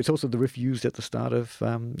 it's also the riff used at the start of,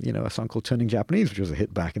 a song called Turning Japanese, which was a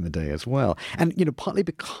hit back in the day as well. And, partly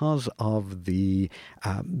because of the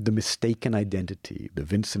mistaken identity, the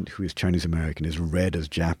Vincent who is Chinese-American is read as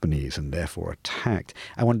Japanese and therefore attacked,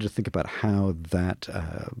 I wanted to think about how that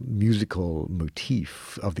musical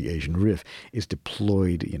motif of the Asian riff is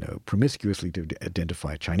deployed, promiscuously to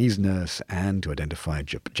identify Chineseness and to identify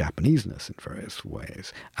Japaneseness in various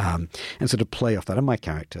ways. And so to play off that, and my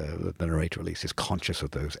character, the narrator at least, is conscious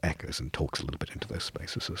of those echoes and talks a little bit into those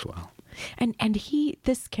spaces as well. And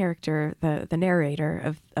this character, the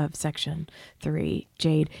narrator of Section 3,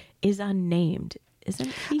 Jade, is unnamed.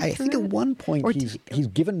 Isn't he? I think at one point he's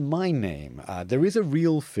given my name. There is a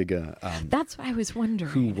real figure. That's what I was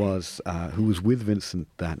wondering. Who was with Vincent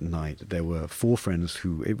that night? There were four friends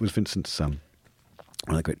who. It was Vincent's. One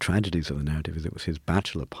of the great tragedies of the narrative is it was his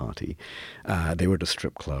bachelor party. They were at a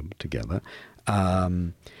strip club together.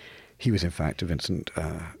 He was, in fact, Vincent.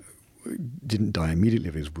 Didn't die immediately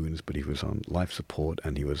of his wounds, but he was on life support,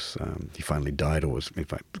 and he finally died, or was in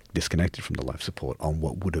fact disconnected from the life support on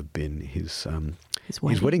what would have been his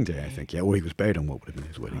wedding day, I think, or he was buried on what would have been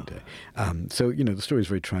his wedding day. So the story is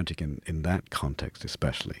very tragic in that context,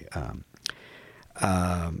 especially.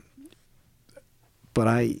 But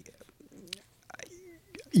I,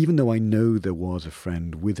 even though I know there was a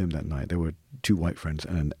friend with him that night, there were two white friends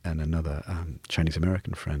and another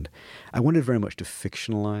Chinese-American friend, I wanted very much to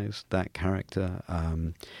fictionalize that character.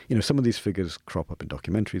 Some of these figures crop up in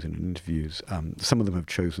documentaries and in interviews. Some of them have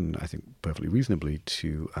chosen, I think, perfectly reasonably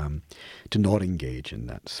to not engage in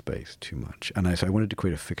that space too much. And so I wanted to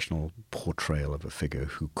create a fictional portrayal of a figure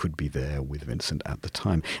who could be there with Vincent at the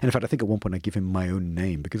time. And in fact, I think at one point I give him my own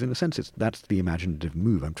name, because in a sense that's the imaginative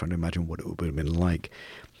move. I'm trying to imagine what it would have been like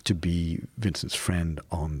to be Vincent's friend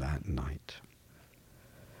on that night.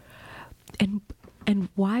 And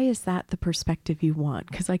why is that the perspective you want?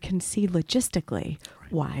 Because I can see logistically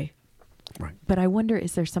why. Right. But I wonder,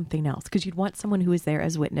 is there something else? Because you'd want someone who is there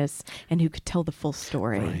as witness and who could tell the full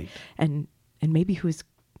story, right. and maybe who is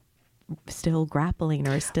still grappling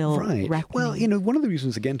or still reckoning. Well, one of the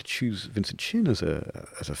reasons, again, to choose Vincent Chin as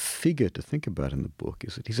a figure to think about in the book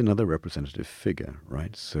is that he's another representative figure,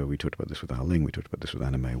 right? So we talked about this with Al Ling, we talked about this with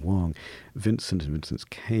Anna May Wong. Vincent and Vincent's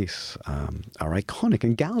case are iconic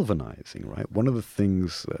and galvanizing, right? One of the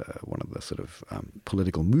things, one of the sort of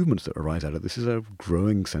political movements that arise out of this is a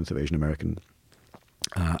growing sense of Asian American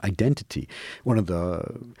identity. One of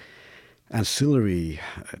the ancillary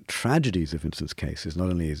tragedies of Vincent's case is not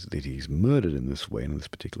only is that he's murdered in this way on this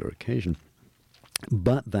particular occasion,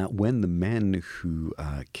 but that when the men who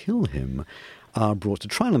kill him are brought to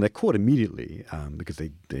trial and they're caught immediately because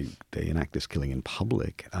they enact this killing in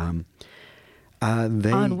public.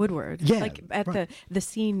 On Woodward. Yeah. Like at the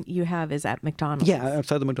scene you have is at McDonald's. Yeah,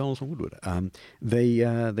 outside the McDonald's on Woodward.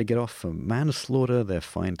 They get off for manslaughter. They're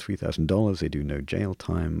fined $3,000. They do no jail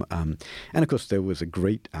time. And of course, there was a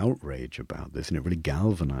great outrage about this, and it really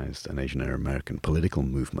galvanized an Asian American political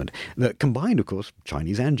movement that combined, of course,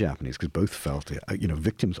 Chinese and Japanese, because both felt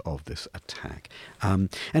victims of this attack. And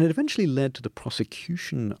it eventually led to the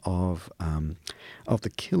prosecution of the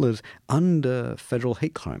killers under federal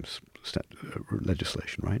hate crimes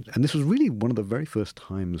legislation, right? And this was really one of the very first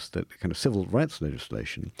times that kind of civil rights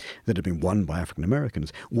legislation that had been won by African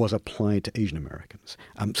Americans was applied to Asian Americans.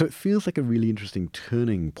 So it feels like a really interesting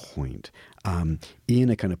turning point in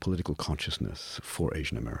a kind of political consciousness for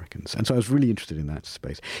Asian Americans. And so I was really interested in that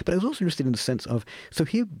space. But I was also interested in the sense of, so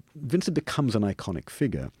here Vincent becomes an iconic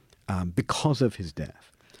figure because of his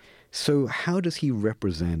death. So how does he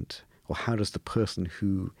represent, or how does the person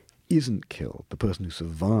who isn't killed, the person who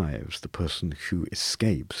survives, the person who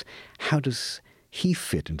escapes, how does he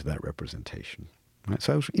fit into that representation? Right?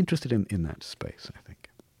 So I was interested in that space, I think.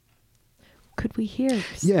 Could we hear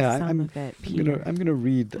some of it, Peter? I'm going to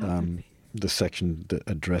read the section that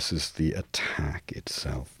addresses the attack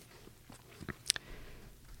itself.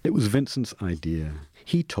 It was Vincent's idea.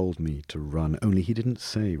 He told me to run, only he didn't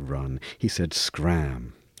say run. He said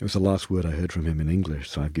scram. It was the last word I heard from him in English,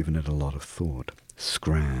 so I've given it a lot of thought.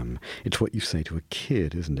 Scram. It's what you say to a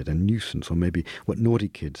kid, isn't it? A nuisance, or maybe what naughty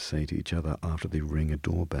kids say to each other after they ring a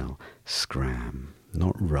doorbell. Scram.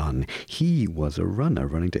 Not run. He was a runner.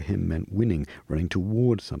 Running to him meant winning, running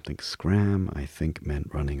towards something. Scram, I think,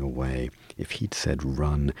 meant running away. If he'd said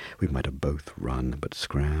run, we might have both run, but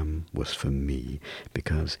scram was for me,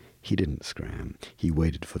 because he didn't scram. He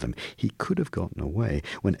waited for them. He could have gotten away.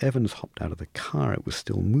 When Evans hopped out of the car, it was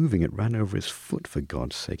still moving. It ran over his foot, for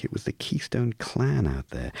God's sake. It was the Keystone Clan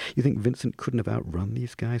out there. You think Vincent couldn't have outrun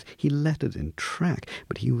these guys? He let it in track,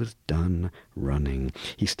 but he was done running.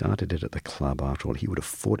 He started it at the club, after all. He would have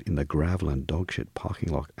fought in the gravel and dogshit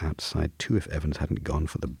parking lot outside, too, if Evans hadn't gone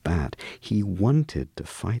for the bat. He wanted to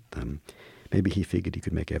fight them. Maybe he figured he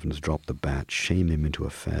could make Evans drop the bat, shame him into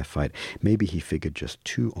a fair fight. Maybe he figured just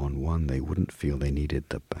 2-on-1 they wouldn't feel they needed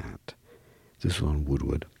the bat. This was on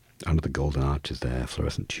Woodward, under the golden arches there,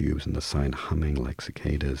 fluorescent tubes and the sign humming like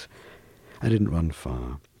cicadas. I didn't run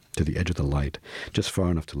far, to the edge of the light, just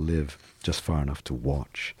far enough to live, just far enough to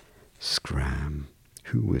watch. Scram.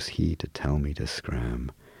 Who was he to tell me to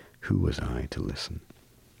scram? Who was I to listen?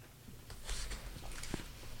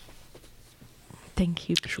 Thank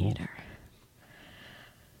you, Sure. Peter.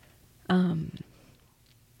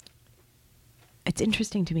 It's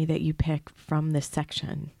interesting to me that you pick from this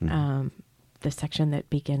section, the section that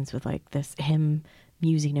begins with like this him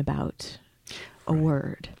musing about a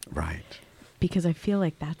word. Right. Because I feel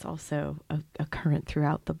like that's also a current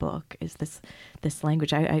throughout the book, is this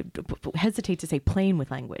language. I hesitate to say playing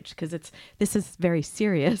with language, because this is very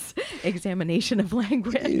serious examination of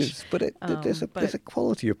language. It is, but there's a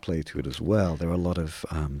quality of play to it as well. There are a lot of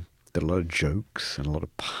jokes and a lot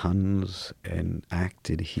of puns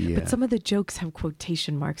enacted here. But some of the jokes have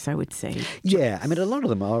quotation marks, I would say. Yeah, I mean, a lot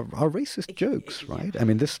of them are racist jokes, right? I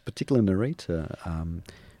mean, this particular narrator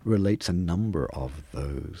relates a number of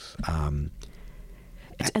those.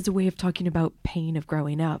 As a way of talking about pain of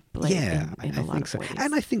growing up, like, yeah, in a lot think of so. ways.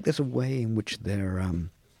 And I think there's a way in which they're,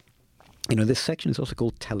 this section is also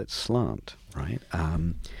called Tell It Slant, right?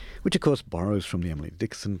 Which, of course, borrows from the Emily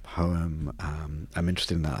Dickinson poem. I'm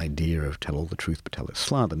interested in that idea of tell all the truth but tell it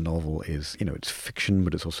slant. The novel is, it's fiction,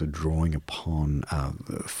 but it's also drawing upon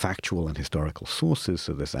factual and historical sources,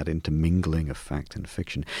 so there's that intermingling of fact and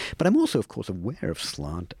fiction. But I'm also, of course, aware of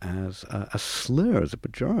slant as a slur, as a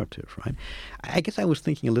pejorative, right? I guess I was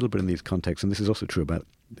thinking a little bit in these contexts, and this is also true about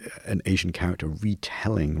an Asian character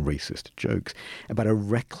retelling racist jokes, about a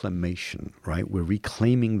reclamation, right? We're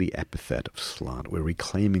reclaiming the epithet of slant. We're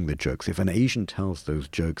reclaiming the jokes. If an Asian tells those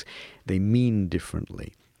jokes, they mean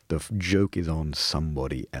differently. The joke is on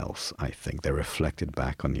somebody else, I think. They're reflected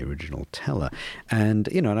back on the original teller. And,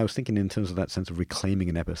 and I was thinking in terms of that sense of reclaiming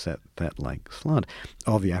an epithet that, like slant,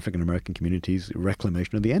 of the African-American community's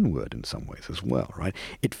reclamation of the N-word in some ways as well, right?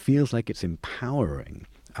 It feels like it's empowering.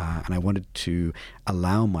 And I wanted to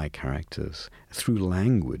allow my characters, through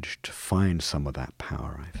language, to find some of that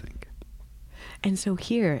power, I think. And so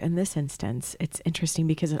here, in this instance, it's interesting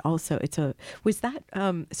because was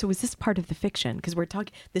this part of the fiction? Because we're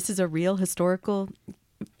talking, this is a real historical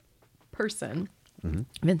person,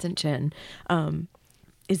 Vincent Chin.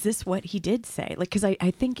 Is this what he did say? Like, because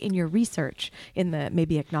I think in your research, in the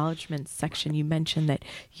maybe acknowledgments section, you mentioned that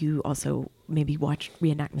you also maybe watched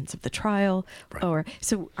reenactments of the trial, right.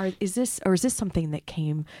 Is this something that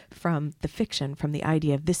came from the fiction, from the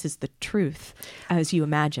idea of this is the truth as you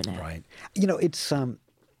imagine it? Right.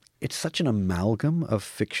 It's such an amalgam of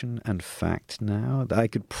fiction and fact now that I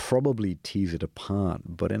could probably tease it apart,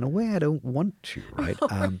 but in a way I don't want to, right?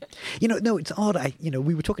 No, it's odd.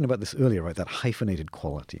 We were talking about this earlier, right? That hyphenated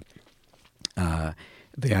quality.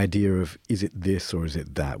 The idea of, is it this or is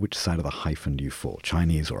it that? Which side of the hyphen do you fall?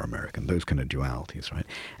 Chinese or American? Those kind of dualities, right?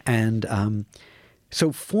 And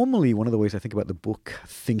so formally, one of the ways I think about the book,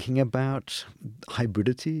 thinking about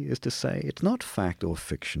hybridity, is to say it's not fact or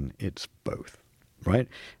fiction, it's both. Right?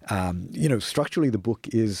 Structurally, the book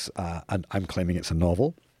is, I'm claiming it's a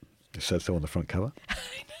novel. It says so on the front cover.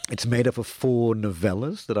 It's made up of 4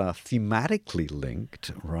 novellas that are thematically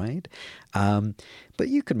linked, right? But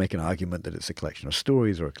you could make an argument that it's a collection of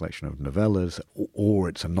stories or a collection of novellas, or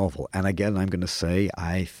it's a novel. And again, I'm going to say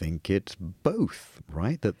I think it's both,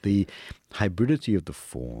 right? That the hybridity of the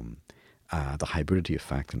form, the hybridity of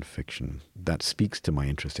fact and fiction, that speaks to my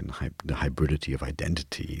interest in the hybridity of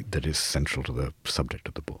identity that is central to the subject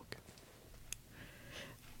of the book.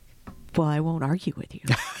 Well, I won't argue with you.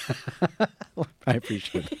 I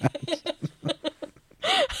appreciate that.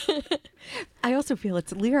 I also feel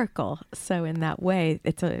it's lyrical. So in that way,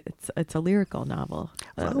 it's a lyrical novel.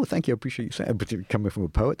 Oh, thank you. I appreciate you saying it. But coming from a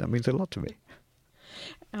poet, that means a lot to me.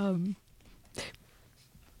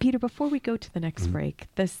 Peter, before we go to the next break,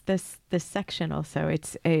 this section also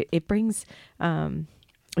it brings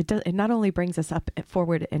it not only brings us up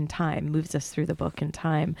forward in time, moves us through the book in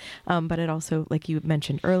time, but it also, like you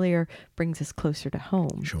mentioned earlier, brings us closer to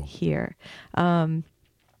home here.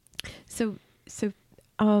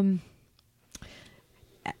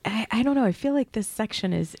 I don't know. I feel like this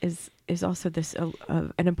section is also this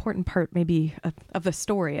an important part, maybe of a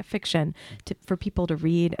story, a fiction, for people to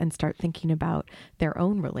read and start thinking about their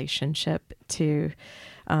own relationship to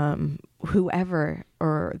whoever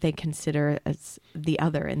or they consider as the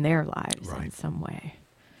other in their lives in some way.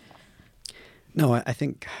 No, I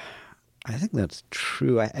think that's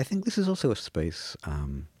true. I think this is also a space.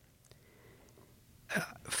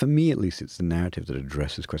 For me, at least, it's the narrative that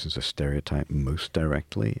addresses questions of stereotype most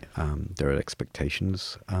directly. There are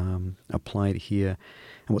expectations applied here,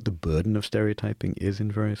 and what the burden of stereotyping is in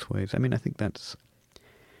various ways. I mean, I think that's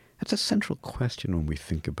a central question when we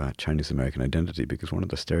think about Chinese American identity, because one of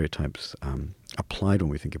the stereotypes applied when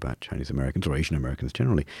we think about Chinese Americans or Asian Americans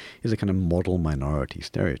generally is a kind of model minority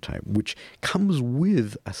stereotype, which comes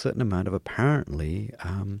with a certain amount of apparently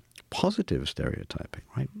positive stereotyping,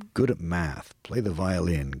 right? Good at math, play the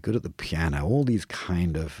violin, good at the piano, all these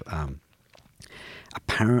kind of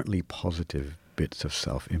apparently positive bits of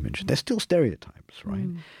self-image. They're still stereotypes, right?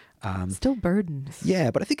 Still burdens.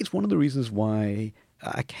 Yeah, but I think it's one of the reasons why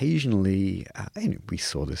occasionally, we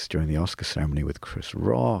saw this during the Oscar ceremony with Chris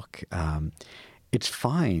Rock, it's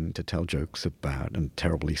fine to tell jokes about, and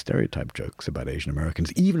terribly stereotyped jokes about Asian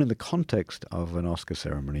Americans, even in the context of an Oscar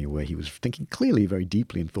ceremony where he was thinking clearly, very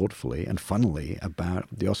deeply and thoughtfully and funnily about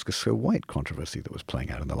the Oscar so white controversy that was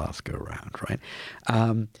playing out in the last go-round, right?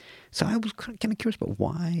 So I was kind of curious about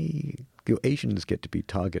why Asians get to be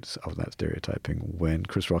targets of that stereotyping when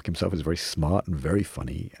Chris Rock himself is very smart and very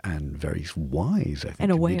funny and very wise, I think.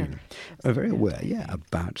 And aware. Very aware,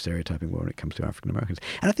 about stereotyping when it comes to African Americans.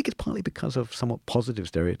 And I think it's partly because of somewhat positive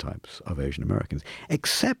stereotypes of Asian Americans,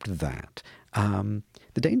 except that the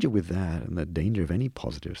danger with that and the danger of any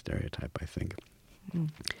positive stereotype, I think,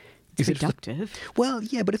 is reductive. Well,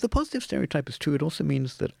 yeah, but if the positive stereotype is true, it also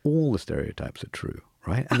means that all the stereotypes are true,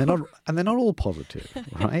 right? And they're not all positive,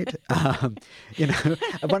 right?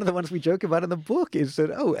 One of the ones we joke about in the book is that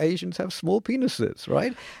Asians have small penises,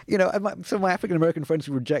 right? Some of my African American friends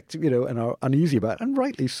who reject, and are uneasy about, and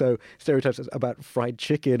rightly so, stereotypes about fried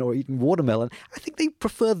chicken or eating watermelon. I think they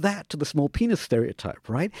prefer that to the small penis stereotype,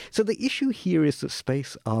 right? So the issue here is the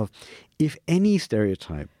space of, if any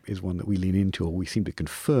stereotype is one that we lean into or we seem to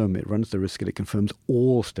confirm, it runs the risk that it confirms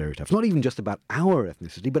all stereotypes, not even just about our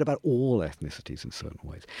ethnicity, but about all ethnicities in certain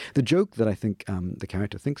ways. The joke that I think the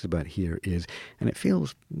character thinks about here is, and it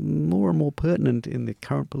feels more and more pertinent in the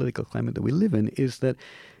current political climate that we live in, is that,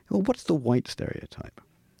 well, what's the white stereotype?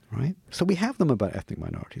 Right? So we have them about ethnic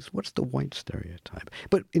minorities. What's the white stereotype?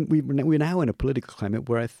 But we're now in a political climate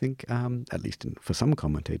where I think, at least for some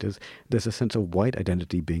commentators, there's a sense of white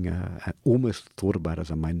identity being almost thought about as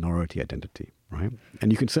a minority identity, right?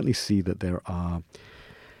 And you can certainly see that there are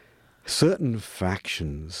certain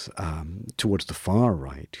factions towards the far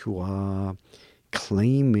right who are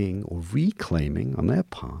claiming or reclaiming on their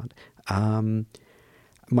part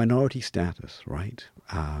minority status, right?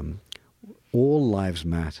 All lives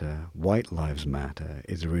matter, white lives matter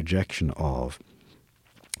is a rejection of,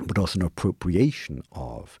 but also an appropriation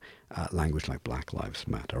of language like Black Lives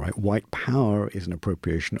Matter, right? White power is an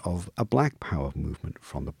appropriation of a Black power movement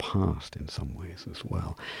from the past in some ways as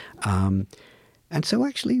well. And so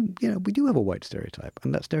actually, we do have a white stereotype,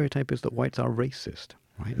 and that stereotype is that whites are racist.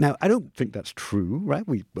 Right? Now, I don't think that's true, right?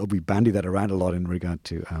 We bandy that around a lot in regard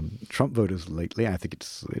to Trump voters lately. I think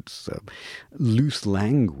it's loose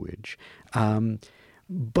language.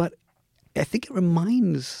 But I think it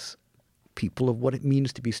reminds people of what it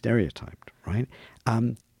means to be stereotyped, right?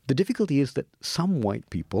 The difficulty is that some white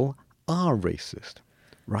people are racist,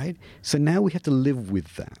 right? So now we have to live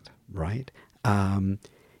with that, right?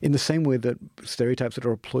 In the same way that stereotypes that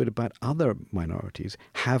are employed about other minorities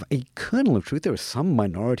have a kernel of truth. There is some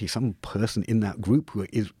minority, some person in that group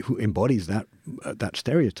who embodies that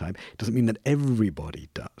stereotype. It doesn't mean that everybody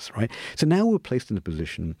does, right? So now we're placed in a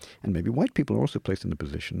position, and maybe white people are also placed in a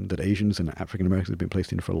position that Asians and African Americans have been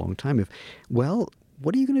placed in for a long time. What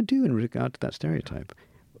are you going to do in regard to that stereotype?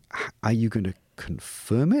 Are you going to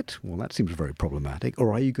confirm it? Well, that seems very problematic.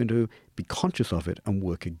 Or are you going to be conscious of it and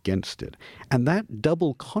work against it? And that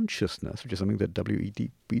double consciousness, which is something that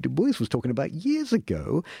W.E.B. Du Bois was talking about years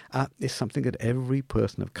ago, is something that every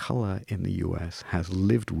person of color in the U.S. has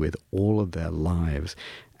lived with all of their lives.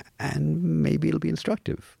 And maybe it'll be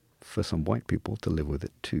instructive for some white people to live with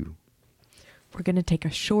it too. We're going to take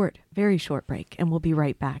a very short break, and we'll be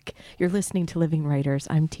right back. You're listening to Living Writers.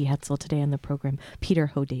 I'm T. Hetzel. Today on the program, Peter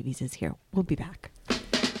Ho Davies is here. We'll be back.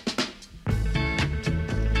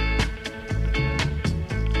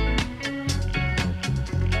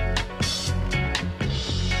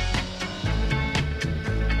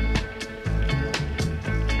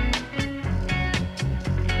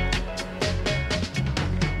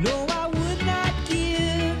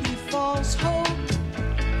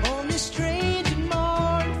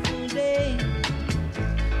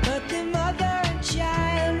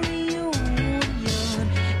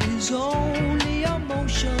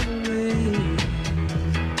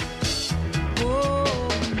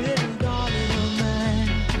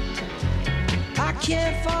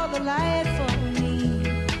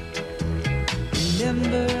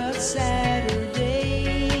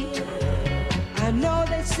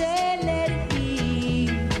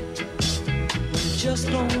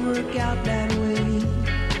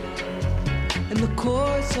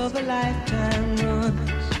 Of a lifetime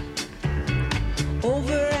runs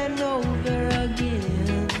over and over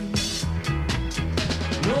again.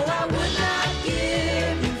 No, I would not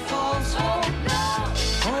give you false hope, no,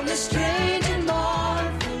 on this strange and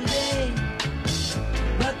mournful day.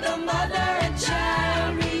 But the mother and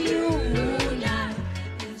child reunion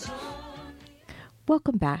is on.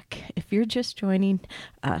 Welcome back. If you're just joining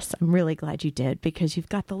us, I'm really glad you did, because you've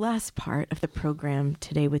got the last part of the program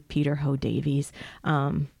today with Peter Ho Davies.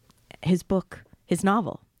 His book, his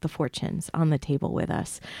novel, The Fortunes, on the table with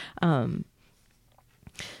us.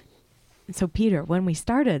 So, Peter, when we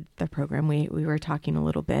started the program, we were talking a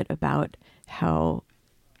little bit about how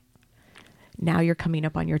now you're coming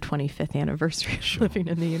up on your 25th anniversary of living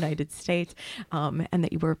in the United States, and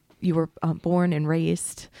that you were born and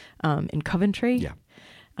raised in Coventry. Yeah.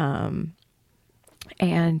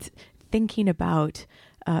 And thinking about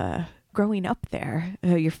growing up there,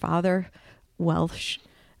 your father, Welsh,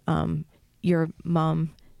 your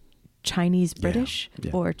mom, Chinese, British,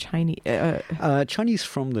 or Chinese? Chinese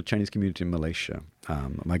from the Chinese community in Malaysia.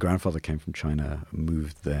 My grandfather came from China,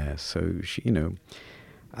 moved there. So she,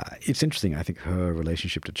 it's interesting. I think her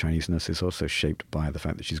relationship to Chineseness is also shaped by the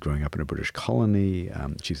fact that she's growing up in a British colony.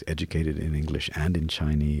 She's educated in English and in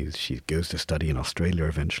Chinese. She goes to study in Australia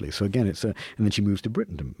eventually. So again, and then she moves to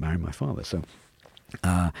Britain to marry my father. So,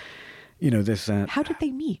 there's how did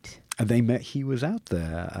they meet? They met. He was out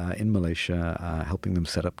there in Malaysia helping them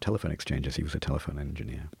set up telephone exchanges. He was a telephone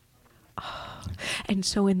engineer. Oh, and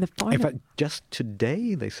so in fact, just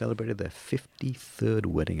today they celebrated their 53rd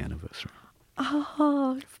wedding anniversary.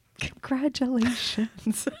 Oh,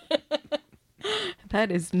 congratulations.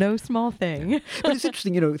 That is no small thing. But it's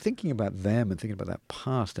interesting, thinking about them and thinking about that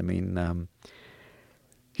past. I mean,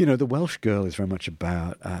 The Welsh Girl is very much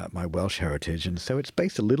about my Welsh heritage, and so it's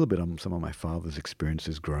based a little bit on some of my father's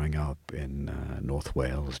experiences growing up in North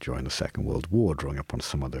Wales during the Second World War, drawing up on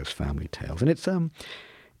some of those family tales. And it's an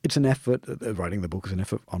effort, writing the book is an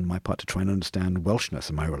effort on my part to try and understand Welshness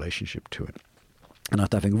and my relationship to it. And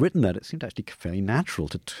after having written that, it seemed actually fairly natural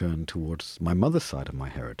to turn towards my mother's side of my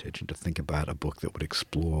heritage and to think about a book that would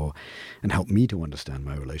explore and help me to understand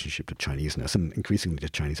my relationship to Chineseness and increasingly to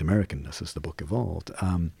Chinese Americanness as the book evolved.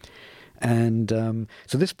 So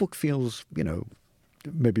this book feels,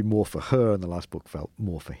 maybe more for her, and the last book felt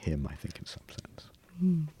more for him, I think, in some sense.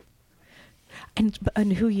 Mm.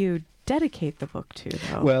 And who you dedicate the book to,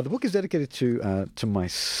 though? Well, the book is dedicated to my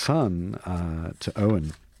son, to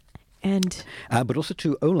Owen. But also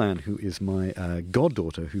to Olan, who is my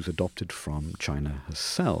goddaughter, who's adopted from China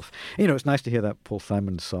herself. It's nice to hear that Paul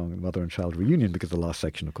Simon song, Mother and Child Reunion, because the last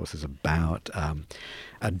section, of course, is about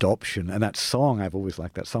adoption. And that song, I've always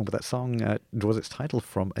liked that song, but that song draws its title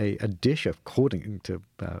from a dish, according to,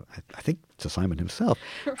 I think, to Simon himself,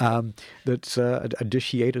 that's a dish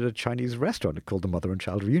he ate at a Chinese restaurant called the Mother and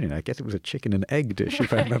Child Reunion. I guess it was a chicken and egg dish,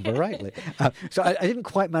 if I remember rightly. So I didn't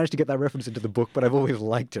quite manage to get that reference into the book, but I've always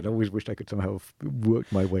liked it. I always wished I could somehow have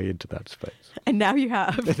worked my way into that space. And now you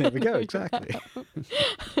have. There we go, exactly.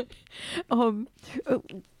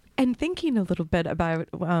 And thinking a little bit about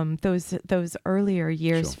those earlier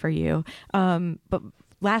years for you, but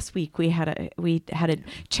last week we had a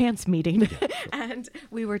chance meeting, and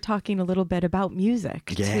we were talking a little bit about music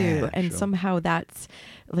too, and somehow that's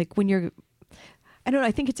like when you're. I don't know.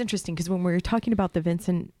 I think it's interesting because when we were talking about the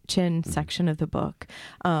Vincent Chin section of the book,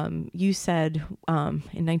 you said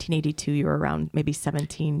in 1982 you were around maybe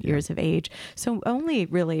 17 years of age. So only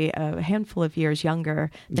really a handful of years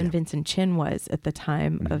younger than Vincent Chin was at the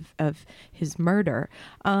time of his murder.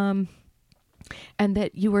 And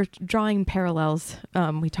that you were drawing parallels.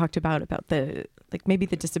 We talked about the maybe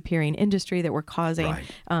the disappearing industry that were causing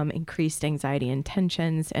increased anxiety and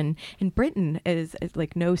tensions. And Britain is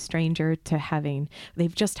like no stranger to having,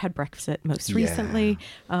 they've just had Brexit most recently.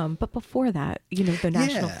 But before that, the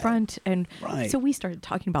National Front. And so we started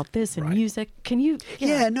talking about this and music. Can you?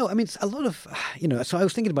 Yeah, no, I mean, it's a lot of, so I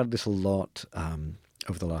was thinking about this a lot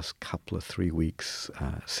over the last 3 weeks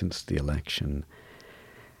since the election.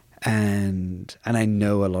 And I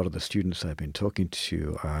know a lot of the students I've been talking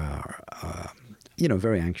to are,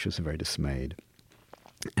 very anxious and very dismayed.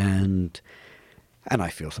 And I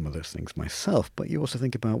feel some of those things myself. But you also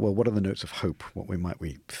think about, well, what are the notes of hope? What might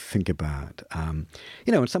we think about? And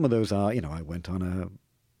some of those are, I went on a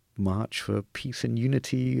march for peace and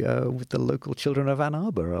unity with the local children of Ann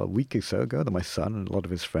Arbor a week or so ago that my son and a lot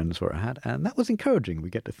of his friends were at. And that was encouraging.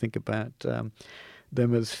 We get to think about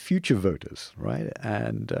them as future voters, right?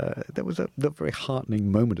 And there was a very heartening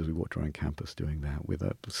moment as we walked around campus doing that with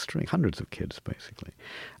a string, hundreds of kids, basically.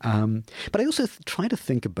 But I also try to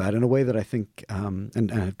think about, in a way that I think, and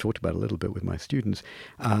I've talked about a little bit with my students,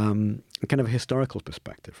 kind of a historical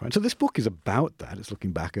perspective, right? So this book is about that. It's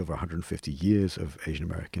looking back over 150 years of Asian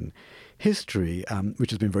American history,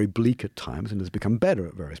 which has been very bleak at times and has become better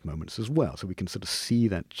at various moments as well. So we can sort of see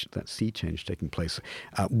that sea change taking place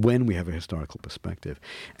when we have a historical perspective.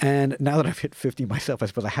 And now that I've hit 50 myself, I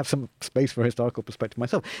suppose I have some space for a historical perspective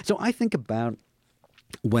myself. So I think about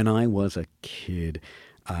when I was a kid,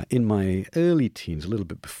 in my early teens, a little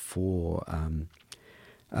bit before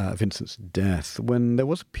Vincent's death, when there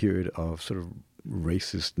was a period of sort of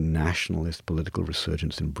racist, nationalist political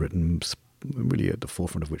resurgence in Britain, really at the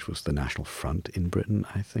forefront of which was the National Front in Britain,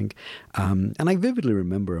 I think. And I vividly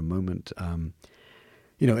remember a moment,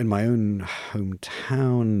 in my own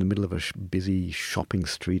hometown, in the middle of a busy shopping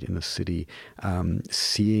street in the city,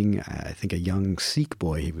 seeing, I think, a young Sikh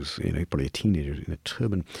boy, he was probably a teenager in a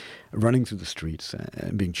turban, running through the streets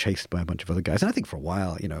and being chased by a bunch of other guys. And I think for a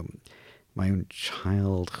while, my own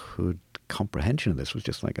childhood comprehension of this was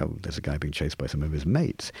just like, oh, there's a guy being chased by some of his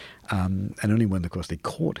mates. And only when, of course, they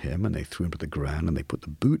caught him and they threw him to the ground and they put the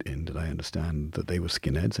boot in did I understand that they were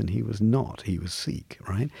skinheads and he was not. He was Sikh,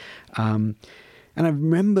 right? And I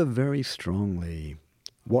remember very strongly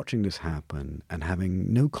watching this happen and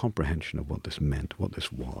having no comprehension of what this meant, what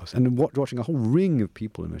this was. And watching a whole ring of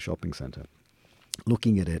people in a shopping center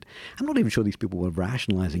looking at it. I'm not even sure these people were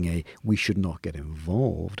rationalizing we should not get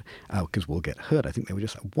involved because we'll get hurt. I think they were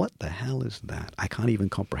just like, what the hell is that? I can't even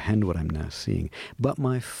comprehend what I'm now seeing. But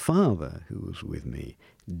my father, who was with me,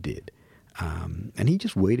 did. And he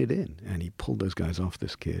just waded in and he pulled those guys off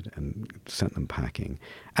this kid and sent them packing.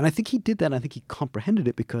 And I think he did that. I think he comprehended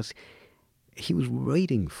it because he was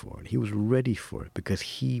waiting for it. He was ready for it because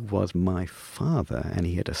he was my father and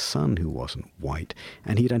he had a son who wasn't white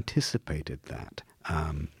and he'd anticipated that.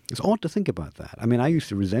 It's odd to think about that. I mean, I used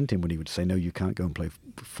to resent him when he would say, no, you can't go and play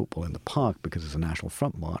football in the park because it's a National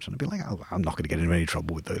Front march. And I'd be like, oh, I'm not going to get in any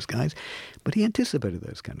trouble with those guys. But he anticipated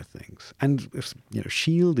those kind of things and,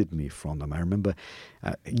 shielded me from them. I remember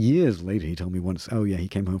years later he told me once, oh, yeah, he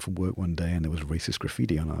came home from work one day and there was racist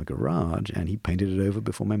graffiti on our garage and he painted it over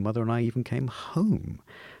before my mother and I even came home.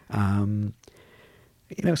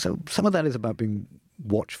 So some of that is about being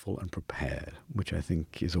watchful and prepared, which I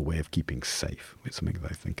think is a way of keeping safe. It's something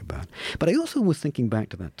that I think about. But I also was thinking back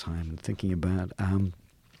to that time and thinking about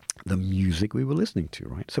the music we were listening to,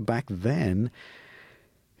 right? So back then,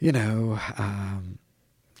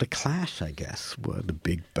 the Clash, I guess, were the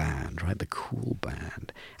big band, right? The cool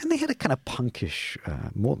band. And they had a kind of punkish,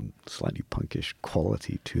 more than slightly punkish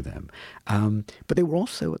quality to them. But they were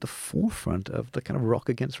also at the forefront of the kind of rock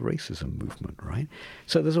against racism movement, right?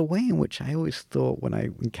 So there's a way in which I always thought when I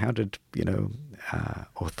encountered,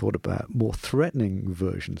 or thought about more threatening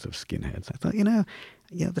versions of skinheads, I thought,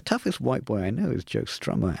 the toughest white boy I know is Joe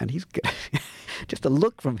Strummer, and he's just a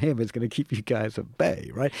look from him is going to keep you guys at bay,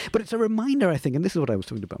 right? But it's a reminder, I think, and this is what I was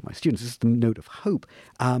talking about my students, this is the note of hope.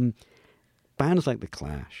 Bands like The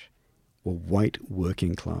Clash were white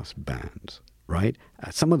working class bands, right?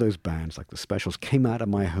 Some of those bands, like The Specials, came out of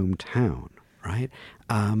my hometown, right?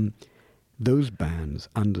 those bands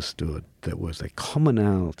understood there was a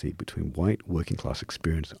commonality between white working class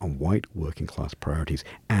experience and white working class priorities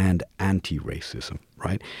and anti-racism,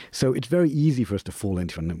 right? So it's very easy for us to fall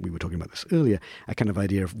into, and we were talking about this earlier, a kind of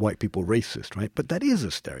idea of white people racist, right? But that is a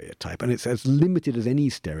stereotype, and it's as limited as any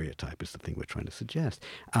stereotype is the thing we're trying to suggest.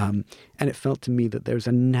 And it felt to me that there's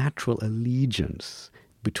a natural allegiance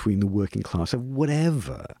between the working class of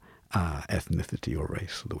whatever ethnicity or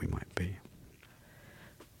race that we might be.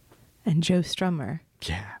 And Joe Strummer.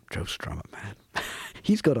 Yeah, Joe Strummer, man.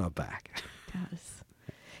 He's got our back. Does.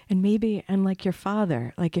 And maybe, and like your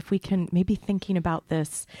father, like if we can maybe thinking about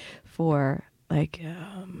this for like,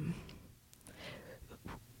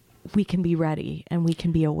 we can be ready and we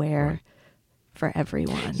can be aware for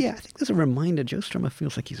everyone. Yeah, I think there's a reminder. Joe Strummer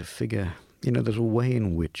feels like he's a figure. You know, there's a way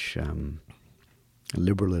in which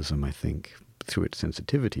liberalism, I think, through its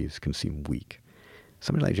sensitivities, can seem weak.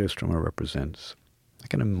 Somebody like Joe Strummer represents a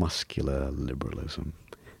kind of muscular liberalism,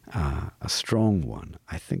 a strong one.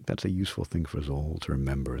 I think that's a useful thing for us all to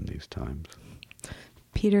remember in these times.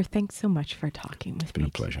 Peter, thanks so much for talking with me. It's been a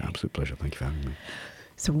pleasure, today. absolute pleasure. Thank you for having me.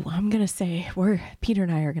 So I'm going to say, Peter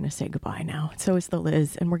and I are going to say goodbye now. So is the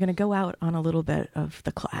Liz, and we're going to go out on a little bit of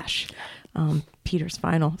The Clash. Peter's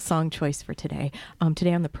final song choice for today.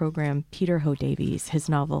 Today on the program, Peter Ho Davies, his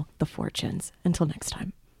novel, The Fortunes. Until next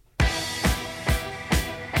time.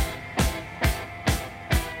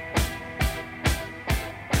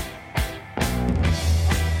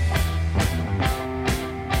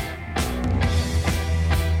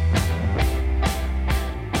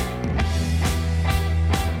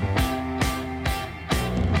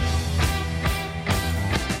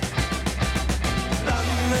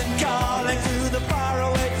 London calling to the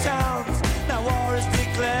faraway towns. Now war is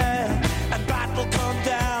declared and battle come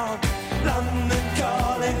down. London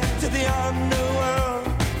calling to the underworld.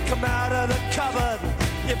 Come out of the cupboard,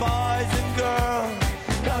 you boys and girls.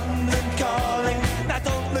 London calling, now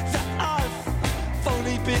don't look to us.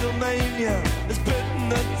 Phony Beatlemania has bitten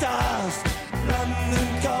the dust.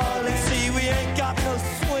 London calling, see we ain't got no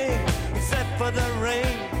swing except for the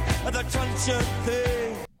rain and the truncheon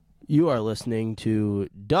thing. You are listening to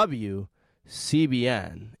WCBN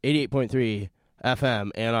 88.3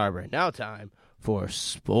 FM Ann Arbor. Now time for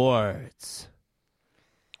sports.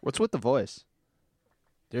 What's with the voice?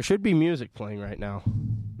 There should be music playing right now.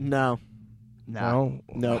 No. No?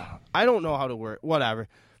 Nope. I don't know how to work. Whatever.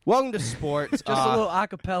 Welcome to sports. Just a little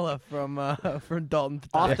acapella from Dalton.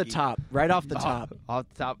 Off the top. Right off the top. Off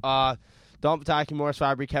the top. Dalton Pataki, Morris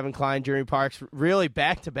Fabry, Kevin Klein, Jeremy Parks. Really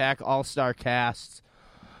back-to-back all-star casts.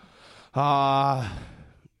 I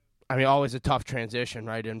mean, always a tough transition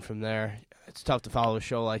right in from there. It's tough to follow a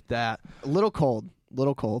show like that. A little cold.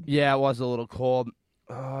 Yeah, it was a little cold.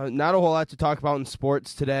 Not a whole lot to talk about in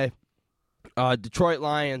sports today. Detroit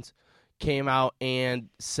Lions came out and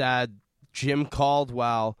said Jim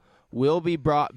Caldwell will be brought